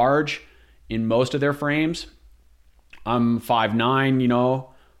riding a large in most of their frames. I'm 5'9",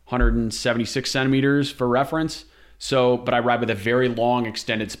 176 centimeters for reference. So, but I ride with a very long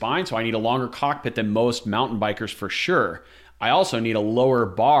extended spine, so I need a longer cockpit than most mountain bikers for sure. I also need a lower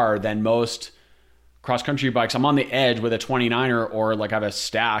bar than most cross-country bikes. I'm on the edge with a 29er, or like I have a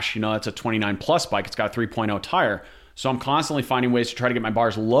Stash, that's a 29 plus bike. It's got a 3.0 tire. So I'm constantly finding ways to try to get my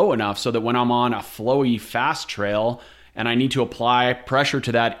bars low enough so that when I'm on a flowy fast trail and I need to apply pressure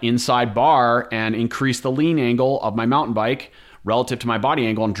to that inside bar and increase the lean angle of my mountain bike relative to my body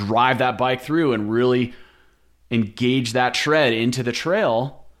angle and drive that bike through and really engage that tread into the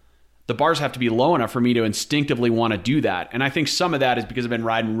trail, the bars have to be low enough for me to instinctively want to do that. And I think some of that is because I've been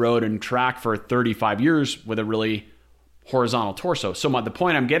riding road and track for 35 years with a really horizontal torso. So the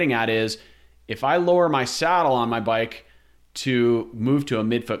point I'm getting at is, if I lower my saddle on my bike to move to a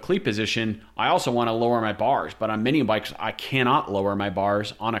midfoot cleat position, I also want to lower my bars. But on many bikes, I cannot lower my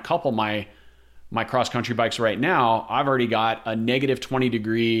bars. On a couple of my cross-country bikes right now, I've already got a negative 20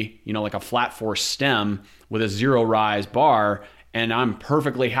 degree, like a flat force stem with a 0 rise bar, and I'm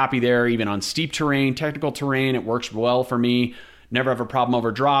perfectly happy there, even on steep terrain, technical terrain. It works well for me. Never have a problem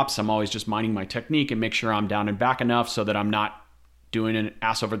over drops. I'm always just minding my technique and make sure I'm down and back enough so that I'm not doing an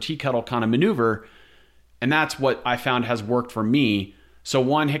ass over tea kettle kind of maneuver. And that's what I found has worked for me. So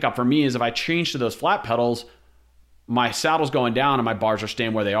one hiccup for me is if I change to those flat pedals, my saddle's going down and my bars are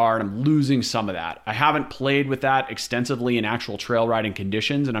staying where they are, and I'm losing some of that. I haven't played with that extensively in actual trail riding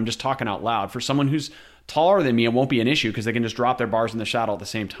conditions, and I'm just talking out loud. For someone who's taller than me, it won't be an issue because they can just drop their bars in the saddle at the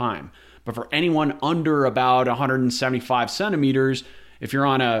same time. But for anyone under about 175 centimeters, if you're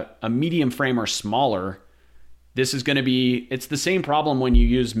on a medium frame or smaller, this is going to be, it's the same problem when you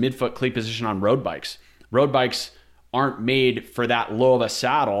use midfoot cleat position on road bikes. Road bikes aren't made for that low of a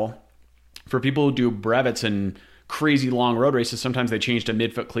saddle. For people who do brevets and crazy long road races, sometimes they change to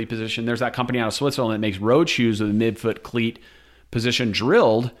midfoot cleat position. There's that company out of Switzerland that makes road shoes with a midfoot cleat position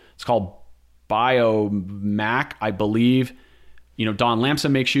drilled. It's called Biomac, I believe. Don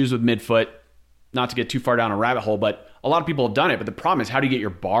Lamson makes shoes with midfoot. Not to get too far down a rabbit hole, but a lot of people have done it. But the problem is, how do you get your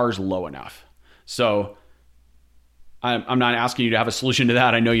bars low enough? So I'm not asking you to have a solution to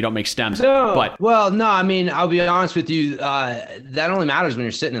that. I know you don't make stems. No, but well, no, I mean, I'll be honest with you. That only matters when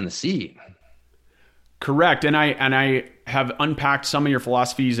you're sitting in the seat. Correct. And I have unpacked some of your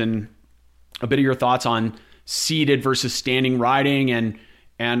philosophies and a bit of your thoughts on seated versus standing riding. And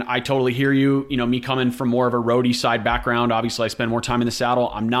I totally hear you. You know, me coming from more of a roadie side background, obviously I spend more time in the saddle.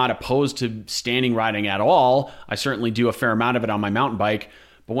 I'm not opposed to standing riding at all. I certainly do a fair amount of it on my mountain bike.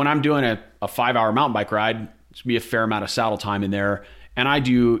 But when I'm doing a 5-hour mountain bike ride, there's gonna be a fair amount of saddle time in there. And I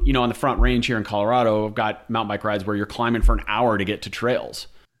do, you know, on the Front Range here in Colorado, I've got mountain bike rides where you're climbing for an hour to get to trails.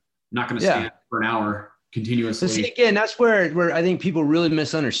 I'm not going to stand for an hour continuously. So see, again, that's where I think people really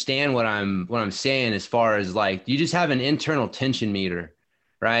misunderstand what I'm saying, as far as like, you just have an internal tension meter,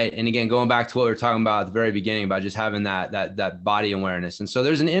 right? And again, going back to what we were talking about at the very beginning about just having that body awareness. And so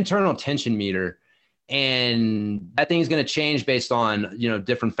there's an internal tension meter, and that thing's going to change based on, you know,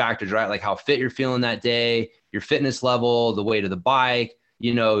 different factors, right? Like how fit you're feeling that day, your fitness level, the weight of the bike,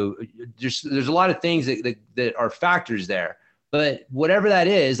 you know, there's a lot of things that are factors there. But whatever that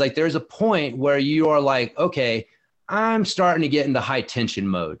is, like, there's a point where you are like, okay, I'm starting to get into high tension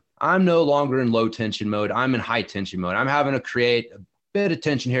mode. I'm no longer in low tension mode. I'm in high tension mode. I'm having to create a bit of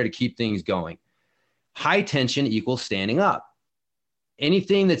tension here to keep things going. High tension equals standing up.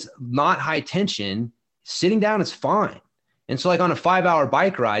 Anything that's not high tension, sitting down is fine. And so like on a 5-hour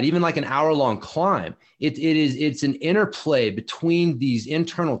bike ride, even like an hour-long climb, it's an interplay between these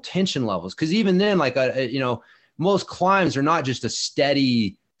internal tension levels. Because even then, like, you know, most climbs are not just a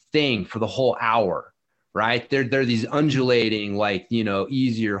steady thing for the whole hour, right? They're these undulating, like, you know,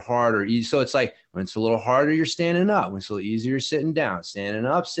 easier, harder. So it's like when it's a little harder, you're standing up. When it's a little easier, sitting down, standing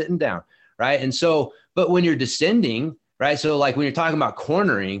up, sitting down, right? And so, but when you're descending, right? So like when you're talking about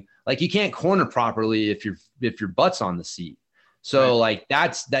cornering, like you can't corner properly if your butt's on the seat. So like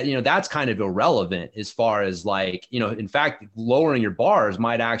that's kind of irrelevant as far as like, you know, in fact, lowering your bars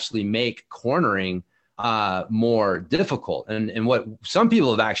might actually make cornering more difficult. And what some people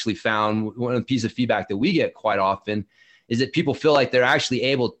have actually found, one piece of feedback that we get quite often is that people feel like they're actually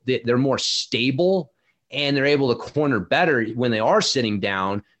they're more stable and they're able to corner better when they are sitting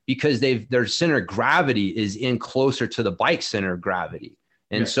down because their center of gravity is in closer to the bike center of gravity.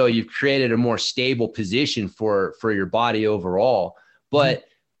 And so you've created a more stable position for your body overall. But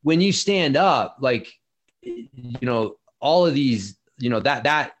when you stand up, like, you know, all of these, you know,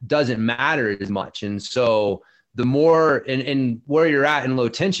 that doesn't matter as much. And so the more, and where you're at in low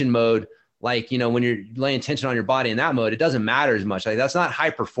tension mode, like, you know, when you're laying tension on your body in that mode, it doesn't matter as much. Like that's not high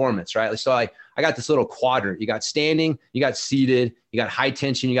performance, right? So I got this little quadrant. You got standing, you got seated, you got high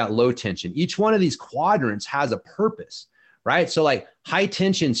tension, you got low tension. Each one of these quadrants has a purpose, right? So like high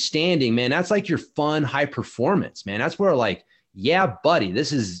tension standing, man, that's like your fun high performance, man. That's where like, yeah, buddy,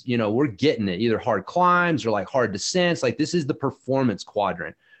 this is, you know, we're getting it, either hard climbs or like hard descents. Like this is the performance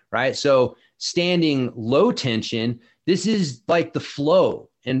quadrant, right? So standing low tension, this is like the flow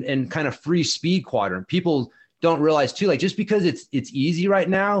and kind of free speed quadrant. People don't realize too, like just because it's easy right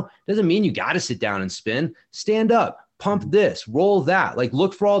now, doesn't mean you got to sit down and spin. Stand up, pump this, roll that, like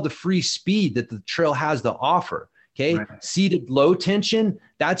look for all the free speed that the trail has to offer. Okay. Right. Seated low tension,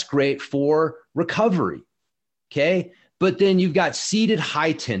 that's great for recovery. Okay. But then you've got seated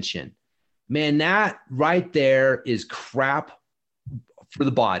high tension. Man, that right there is crap for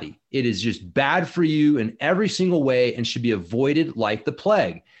the body. It is just bad for you in every single way and should be avoided like the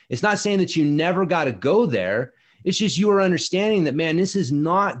plague. It's not saying that you never got to go there. It's just you are understanding that, man, this is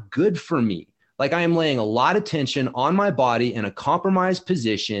not good for me. Like I am laying a lot of tension on my body in a compromised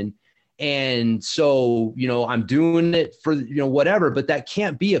position. And so, you know, I'm doing it for, you know, whatever, but that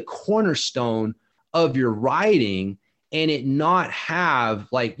can't be a cornerstone of your riding and it not have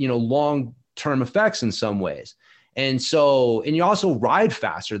like, you know, long-term effects in some ways. And so, and you also ride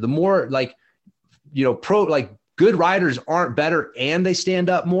faster. The more like, you know, good riders aren't better and they stand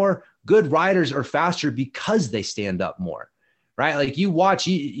up more. Good riders are faster because they stand up more, right? Like you watch,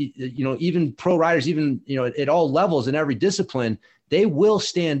 you know, even pro riders, even, you know, at all levels in every discipline, they will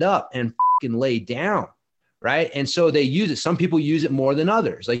stand up and fucking lay down, right? And so they use it. Some people use it more than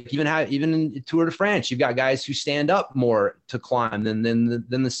others. Like even in Tour de France, you've got guys who stand up more to climb than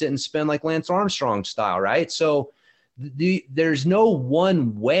the sit and spin like Lance Armstrong style, right? So there's no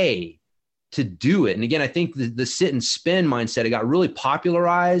one way to do it. And again, I think the sit and spin mindset, it got really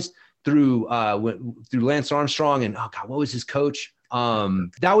popularized through Lance Armstrong and, oh God, what was his coach?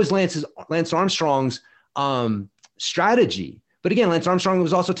 That was Lance Armstrong's strategy. But again, Lance Armstrong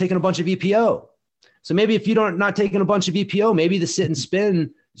was also taking a bunch of EPO. So maybe if you're not taking a bunch of EPO, maybe the sit and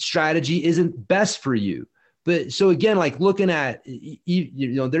spin strategy isn't best for you. But so again, like looking at,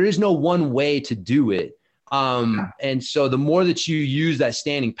 you know, there is no one way to do it. And so the more that you use that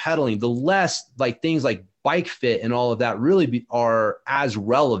standing pedaling, the less like things like bike fit and all of that really are as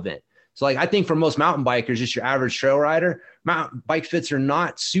relevant. So like, I think for most mountain bikers, just your average trail rider, mountain bike fits are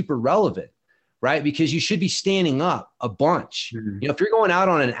not super relevant, right? Because you should be standing up a bunch. Mm-hmm. You know, if you're going out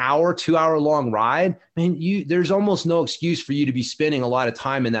on an hour, 2 hour long ride, man, there's almost no excuse for you to be spending a lot of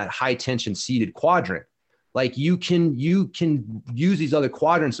time in that high tension seated quadrant. Like you can use these other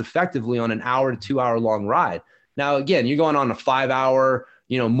quadrants effectively on an hour to 2 hour long ride. Now, again, you're going on a 5 hour,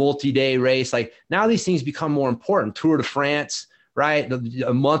 multi-day race. Like now these things become more important. Tour de France, right?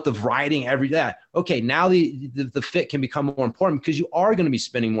 A month of riding every day. Okay. Now the fit can become more important because you are going to be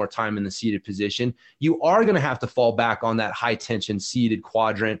spending more time in the seated position. You are going to have to fall back on that high tension seated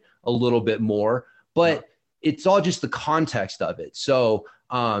quadrant a little bit more, but it's all just the context of it. So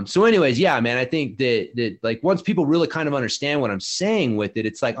anyways, yeah, man, I think that like once people really kind of understand what I'm saying with it,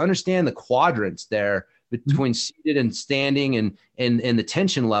 it's like understand the quadrants there between seated and standing and the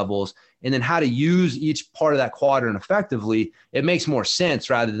tension levels, and then how to use each part of that quadrant effectively. It makes more sense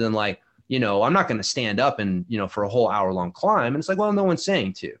rather than like, I'm not going to stand up and, for a whole hour long climb. And it's like, well, no one's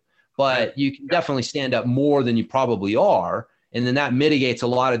saying to, but you can definitely stand up more than you probably are. And then that mitigates a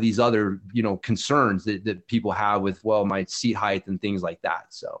lot of these other, concerns that people have with, well, my seat height and things like that.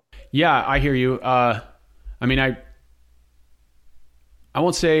 So, yeah, I hear you. I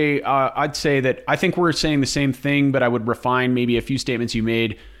won't say, I'd say that I think we're saying the same thing, but I would refine maybe a few statements you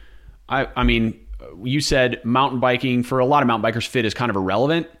made. I mean, you said mountain biking for a lot of mountain bikers fit is kind of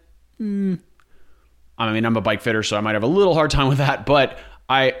irrelevant. I mean, I'm a bike fitter, so I might have a little hard time with that, but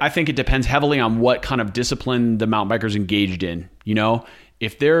I think it depends heavily on what kind of discipline the mountain biker's engaged in.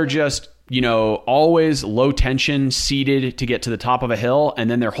 If they're just, always low tension seated to get to the top of a hill, and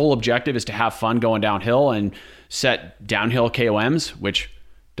then their whole objective is to have fun going downhill and set downhill KOMs, which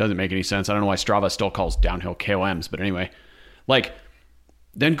doesn't make any sense. I don't know why Strava still calls downhill KOMs, but anyway,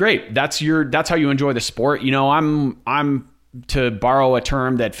 then great. That's how you enjoy the sport. I'm to borrow a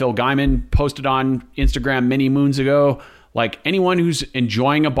term that Phil Guyman posted on Instagram many moons ago. Like anyone who's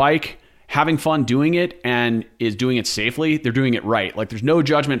enjoying a bike, having fun doing it, and is doing it safely, they're doing it right. Like there's no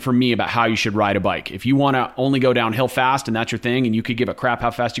judgment from me about how you should ride a bike. If you want to only go downhill fast and that's your thing, and you could give a crap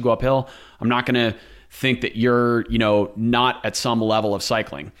how fast you go uphill, I'm not going to think that you're, not at some level of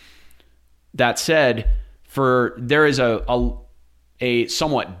cycling. That said, there is a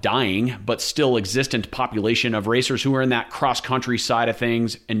somewhat dying but still existent population of racers who are in that cross-country side of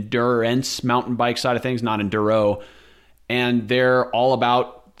things, endurance mountain bike side of things, not enduro. And they're all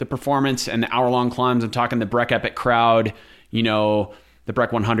about the performance and the hour-long climbs. I'm talking the Breck Epic crowd, the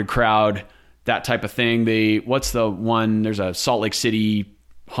Breck 100 crowd, that type of thing. What's the one? There's a Salt Lake City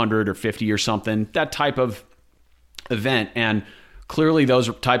 100 or 50 or something, that type of event. And clearly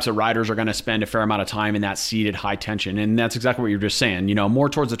those types of riders are going to spend a fair amount of time in that seated high tension. And that's exactly what you're just saying. More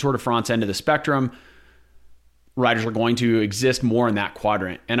towards the Tour de France end of the spectrum, riders are going to exist more in that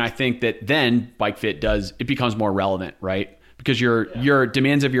quadrant. And I think that then bike fit becomes more relevant, right? Because your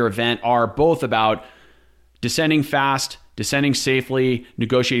demands of your event are both about descending fast, descending safely,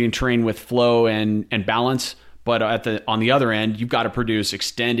 negotiating terrain with flow and balance. But on the other end, you've got to produce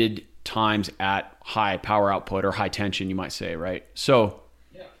extended times at high power output or high tension, you might say, right? So,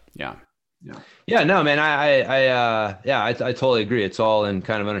 yeah. No, man, I totally agree. It's all in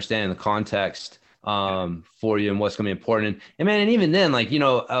kind of understanding the context for you and what's going to be important. And man, and even then, like,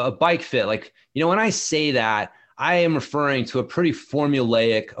 a bike fit, like, when I say that, I am referring to a pretty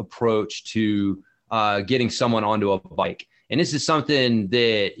formulaic approach to getting someone onto a bike. And this is something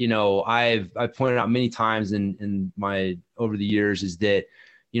that, I've pointed out many times in my, over the years, is that,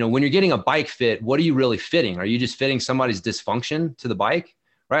 when you're getting a bike fit, what are you really fitting? Are you just fitting somebody's dysfunction to the bike,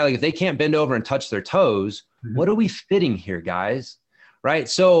 right? Like if they can't bend over and touch their toes, what are we fitting here, guys? Right.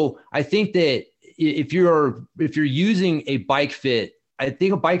 So I think that if you're using a bike fit, I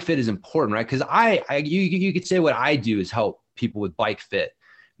think a bike fit is important, right? Because you could say what I do is help people with bike fit,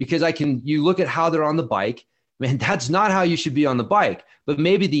 because you look at how they're on the bike, man, that's not how you should be on the bike. But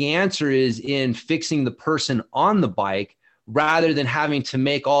maybe the answer is in fixing the person on the bike rather than having to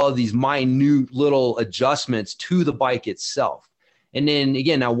make all of these minute little adjustments to the bike itself. And then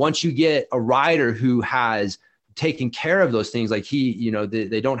again, now once you get a rider who has taken care of those things, like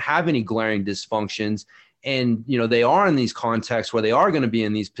they don't have any glaring dysfunctions, and they are in these contexts where they are going to be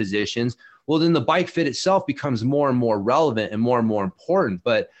in these positions, well, then the bike fit itself becomes more and more relevant and more important.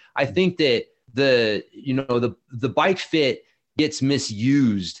 But I think that the bike fit gets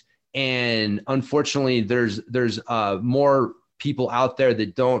misused, and unfortunately there's more people out there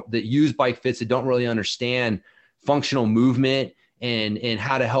that use bike fits that don't really understand functional movement and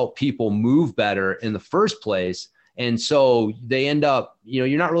how to help people move better in the first place. And so they end up,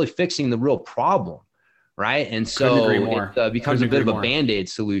 you're not really fixing the real problem. Right. And so it becomes a bit of a Band-Aid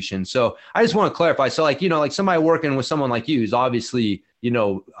solution. So I just want to clarify. So like somebody working with someone like you who's obviously,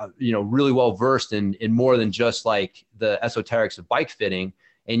 really well versed in more than just like the esoterics of bike fitting,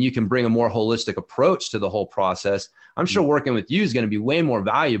 and you can bring a more holistic approach to the whole process. I'm sure working with you is going to be way more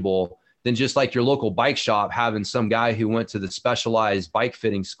valuable than just like your local bike shop having some guy who went to the specialized bike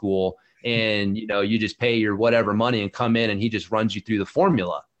fitting school and, you just pay your whatever money and come in and he just runs you through the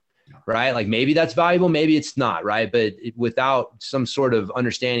formula. Right. Like maybe that's valuable, maybe it's not. Right. But without some sort of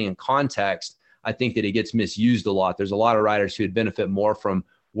understanding and context, I think that it gets misused a lot. There's a lot of riders who would benefit more from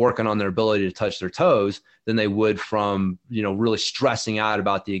working on their ability to touch their toes than they would from, really stressing out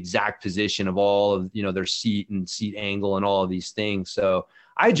about the exact position of all of, their seat and seat angle and all of these things. So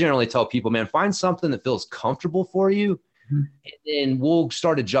I generally tell people, man, find something that feels comfortable for you. And then we'll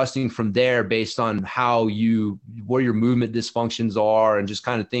start adjusting from there based on where your movement dysfunctions are and just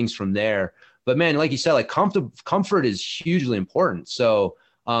kind of things from there. But man, like you said, like comfort is hugely important. So,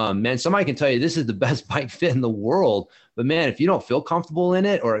 man, somebody can tell you this is the best bike fit in the world, but man, if you don't feel comfortable in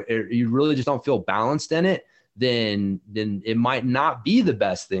it, or you really just don't feel balanced in it, then it might not be the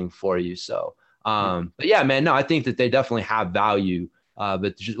best thing for you. So, but yeah, man, no, I think that they definitely have value.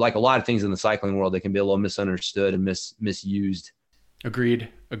 But just like a lot of things in the cycling world, they can be a little misunderstood and misused. Agreed.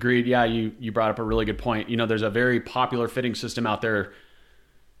 Yeah, you brought up a really good point. There's a very popular fitting system out there,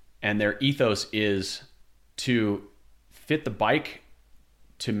 and their ethos is to fit the bike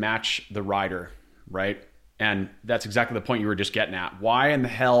to match the rider, right? And that's exactly the point you were just getting at. Why in the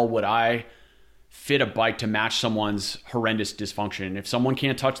hell would I fit a bike to match someone's horrendous dysfunction? If someone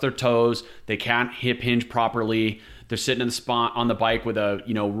can't touch their toes, they can't hip hinge properly, they're sitting in the spot on the bike with a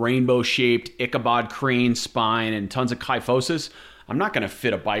rainbow shaped Ichabod crane spine and tons of kyphosis, I'm not going to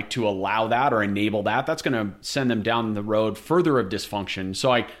fit a bike to allow that or enable that. That's going to send them down the road further of dysfunction.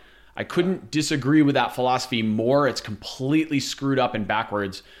 So I couldn't disagree with that philosophy more. It's completely screwed up and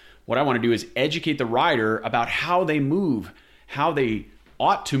backwards. What I want to do is educate the rider about how they move, how they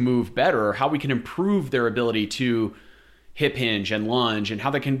ought to move better, how we can improve their ability to hip hinge and lunge, and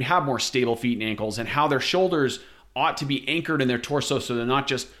how they can have more stable feet and ankles, and how their shoulders ought to be anchored in their torso so they're not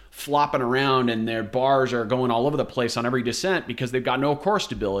just flopping around and their bars are going all over the place on every descent because they've got no core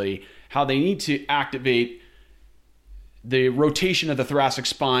stability, how they need to activate the rotation of the thoracic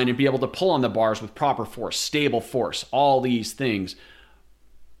spine and be able to pull on the bars with proper force, stable force, all these things.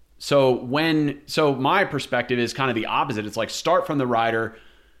 So my perspective is kind of the opposite. It's like start from the rider,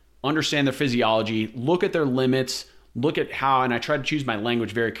 understand their physiology, look at their limits, look at how, and I try to choose my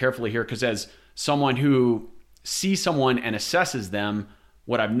language very carefully here because as someone who sees someone and assesses them,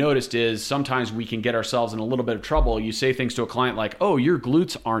 what I've noticed is sometimes we can get ourselves in a little bit of trouble. You say things to a client like, "Oh, your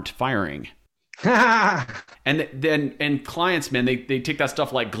glutes aren't firing." and clients, man, they take that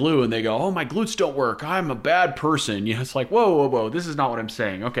stuff like glue and they go, "Oh, my glutes don't work. I'm a bad person." It's like, whoa. This is not what I'm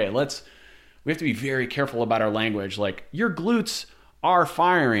saying. Okay, we have to be very careful about our language. Like your glutes are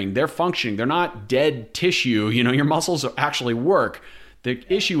firing. They're functioning. They're not dead tissue. Your muscles actually work. The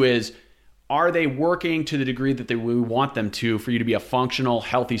issue is, are they working to the degree that we want them to for you to be a functional,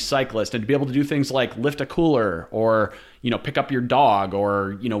 healthy cyclist and to be able to do things like lift a cooler or, pick up your dog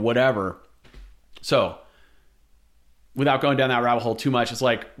or, whatever. So without going down that rabbit hole too much, it's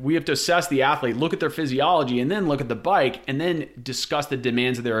like we have to assess the athlete, look at their physiology, and then look at the bike and then discuss the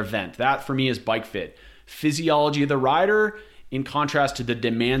demands of their event. That for me is bike fit. Physiology of the rider in contrast to the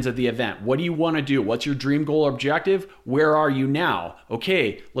demands of the event. What do you want to do? What's your dream goal or objective? Where are you now?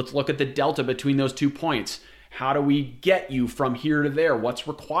 Okay, let's look at the delta between those 2 points. How do we get you from here to there? What's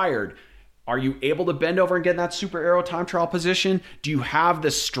required? Are you able to bend over and get in that super aero time trial position? Do you have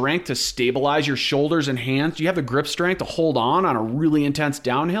the strength to stabilize your shoulders and hands? Do you have the grip strength to hold on a really intense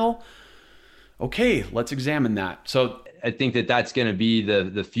downhill? Okay, let's examine that. So I think that that's going to be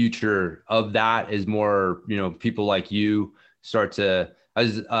the future of that is more, people like you start to, I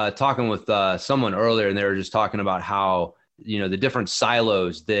was talking with someone earlier and they were just talking about how, the different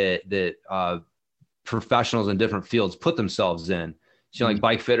silos that professionals in different fields put themselves in. So like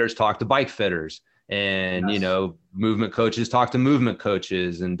bike fitters talk to bike fitters and, movement coaches talk to movement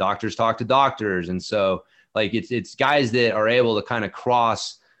coaches and doctors talk to doctors. And so like, it's guys that are able to kind of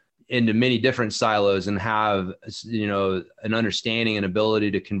cross into many different silos and have, an understanding and ability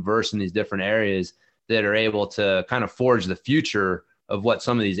to converse in these different areas that are able to kind of forge the future of what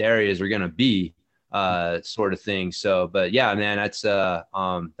some of these areas are going to be, sort of thing. So, but yeah, man, that's,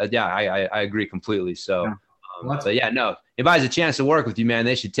 I agree completely. So, but yeah, no, if I has a chance to work with you, man,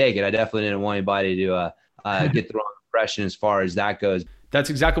 they should take it. I definitely didn't want anybody to get the wrong impression as far as that goes. That's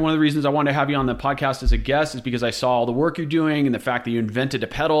exactly one of the reasons I wanted to have you on the podcast as a guest, is because I saw all the work you're doing and the fact that you invented a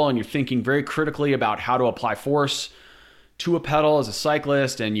pedal and you're thinking very critically about how to apply force to a pedal as a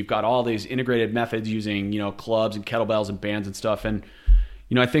cyclist. And you've got all these integrated methods using, clubs and kettlebells and bands and stuff. And,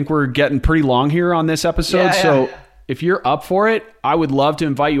 I think we're getting pretty long here on this episode. So if you're up for it, I would love to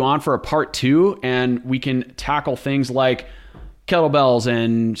invite you on for a part 2, and we can tackle things like kettlebells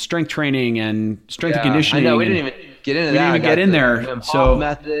and strength training and strength and conditioning. I know, we didn't even get into that. We didn't even get in there. So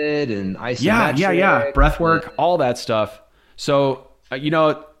method and isometric. Breath work, all that stuff. So,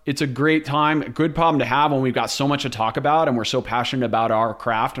 it's a great time, a good problem to have when we've got so much to talk about and we're so passionate about our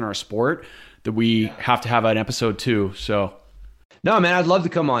craft and our sport that we have to have an episode 2. So. No, man, I'd love to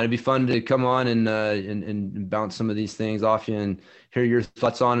come on. It'd be fun to come on and bounce some of these things off you and hear your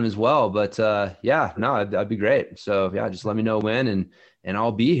thoughts on them as well. But that'd be great. So just let me know when and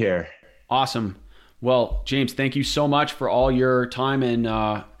I'll be here. Awesome. Well, James, thank you so much for all your time and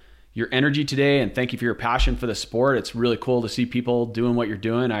your energy today. And thank you for your passion for the sport. It's really cool to see people doing what you're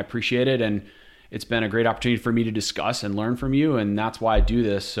doing. I appreciate it. And it's been a great opportunity for me to discuss and learn from you. And that's why I do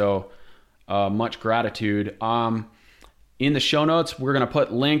this. So much gratitude. In the show notes, we're going to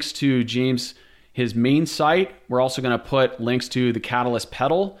put links to James, his main site. We're also going to put links to the Catalyst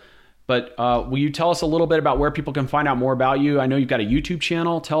pedal. But will you tell us a little bit about where people can find out more about you? I know you've got a YouTube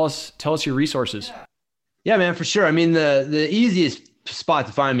channel. Tell us your resources. Yeah, man, for sure. I mean, the easiest spot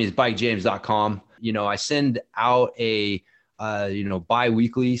to find me is bikejames.com. I send out a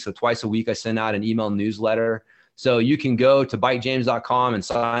bi-weekly, so twice a week I send out an email newsletter. So you can go to bikejames.com and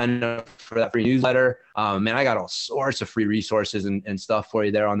sign up for that free newsletter. Man, I got all sorts of free resources and stuff for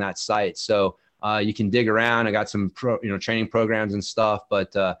you there on that site. So you can dig around. I got some training programs and stuff.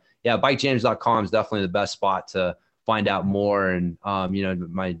 But bikejames.com is definitely the best spot to find out more. And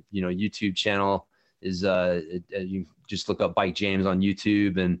my YouTube channel is you just look up Bike James on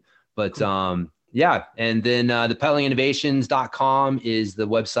YouTube. And then the pedalinginnovations.com is the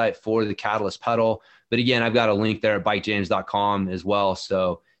website for the Catalyst pedal. But again, I've got a link there at bikejames.com as well.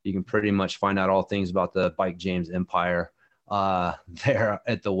 So you can pretty much find out all things about the Bike James empire there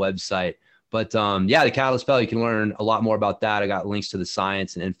at the website. But the Catalyst pedal, you can learn a lot more about that. I got links to the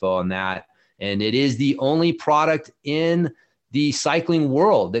science and info on that. And it is the only product in the cycling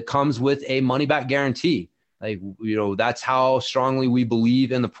world that comes with a money back guarantee. That's how strongly we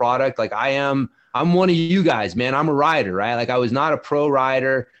believe in the product. I'm one of you guys, man. I'm a rider, right? I was not a pro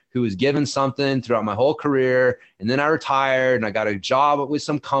rider who was given something throughout my whole career. And then I retired and I got a job with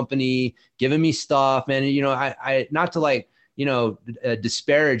some company giving me stuff. Man, I not to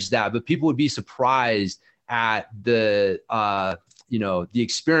disparage that, but people would be surprised at the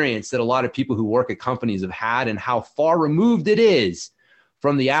experience that a lot of people who work at companies have had and how far removed it is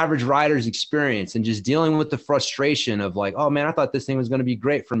from the average rider's experience, and just dealing with the frustration of oh man, I thought this thing was going to be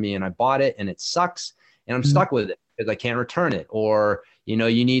great for me and I bought it and it sucks and I'm stuck with it because I can't return it. Or, you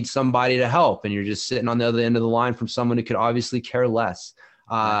need somebody to help and you're just sitting on the other end of the line from someone who could obviously care less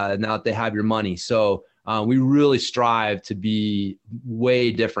now that they have your money. So we really strive to be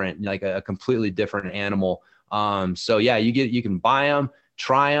way different, a completely different animal. You can buy them,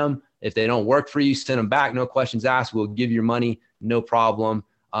 try them. If they don't work for you, send them back. No questions asked. We'll give you your money. No problem.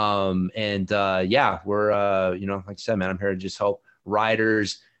 We're, like I said, man, I'm here to just help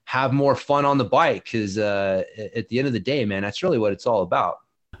riders have more fun on the bike. Cause at the end of the day, man, that's really what it's all about.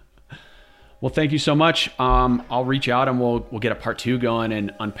 Well, thank you so much. I'll reach out and we'll get a part 2 going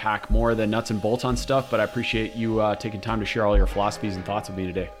and unpack more of the nuts and bolts on stuff, but I appreciate you taking time to share all your philosophies and thoughts with me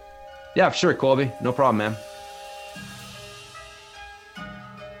today. Yeah, for sure, Colby. No problem, man.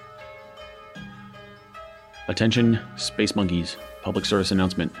 Attention, Space Monkeys, public service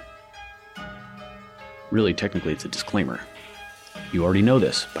announcement. Really, technically, it's a disclaimer. You already know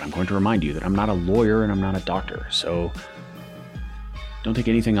this, but I'm going to remind you that I'm not a lawyer and I'm not a doctor, so don't take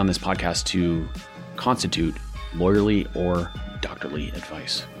anything on this podcast to constitute lawyerly or doctorly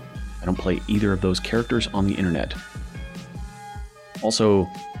advice. I don't play either of those characters on the internet. Also,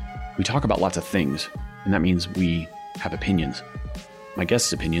 we talk about lots of things, and that means we have opinions. My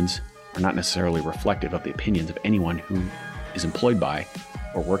guests' opinions are not necessarily reflective of the opinions of anyone who is employed by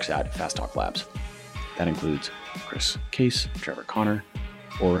or works at Fast Talk Labs. That includes Chris Case, Trevor Connor,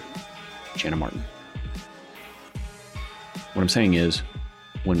 or Jana Martin. What I'm saying is,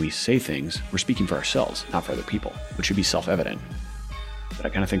 when we say things, we're speaking for ourselves, not for other people, which should be self-evident. But I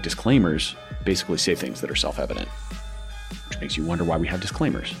kind of think disclaimers basically say things that are self-evident, which makes you wonder why we have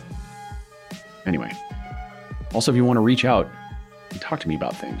disclaimers. Anyway, also if you want to reach out and talk to me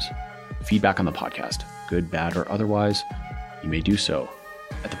about things, feedback on the podcast, good, bad, or otherwise, you may do so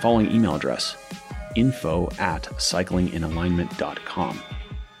at the following email address, info@cyclinginalignment.com.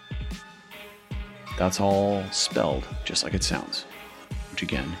 That's all spelled just like it sounds, which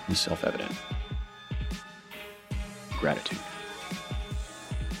again is self-evident. Gratitude.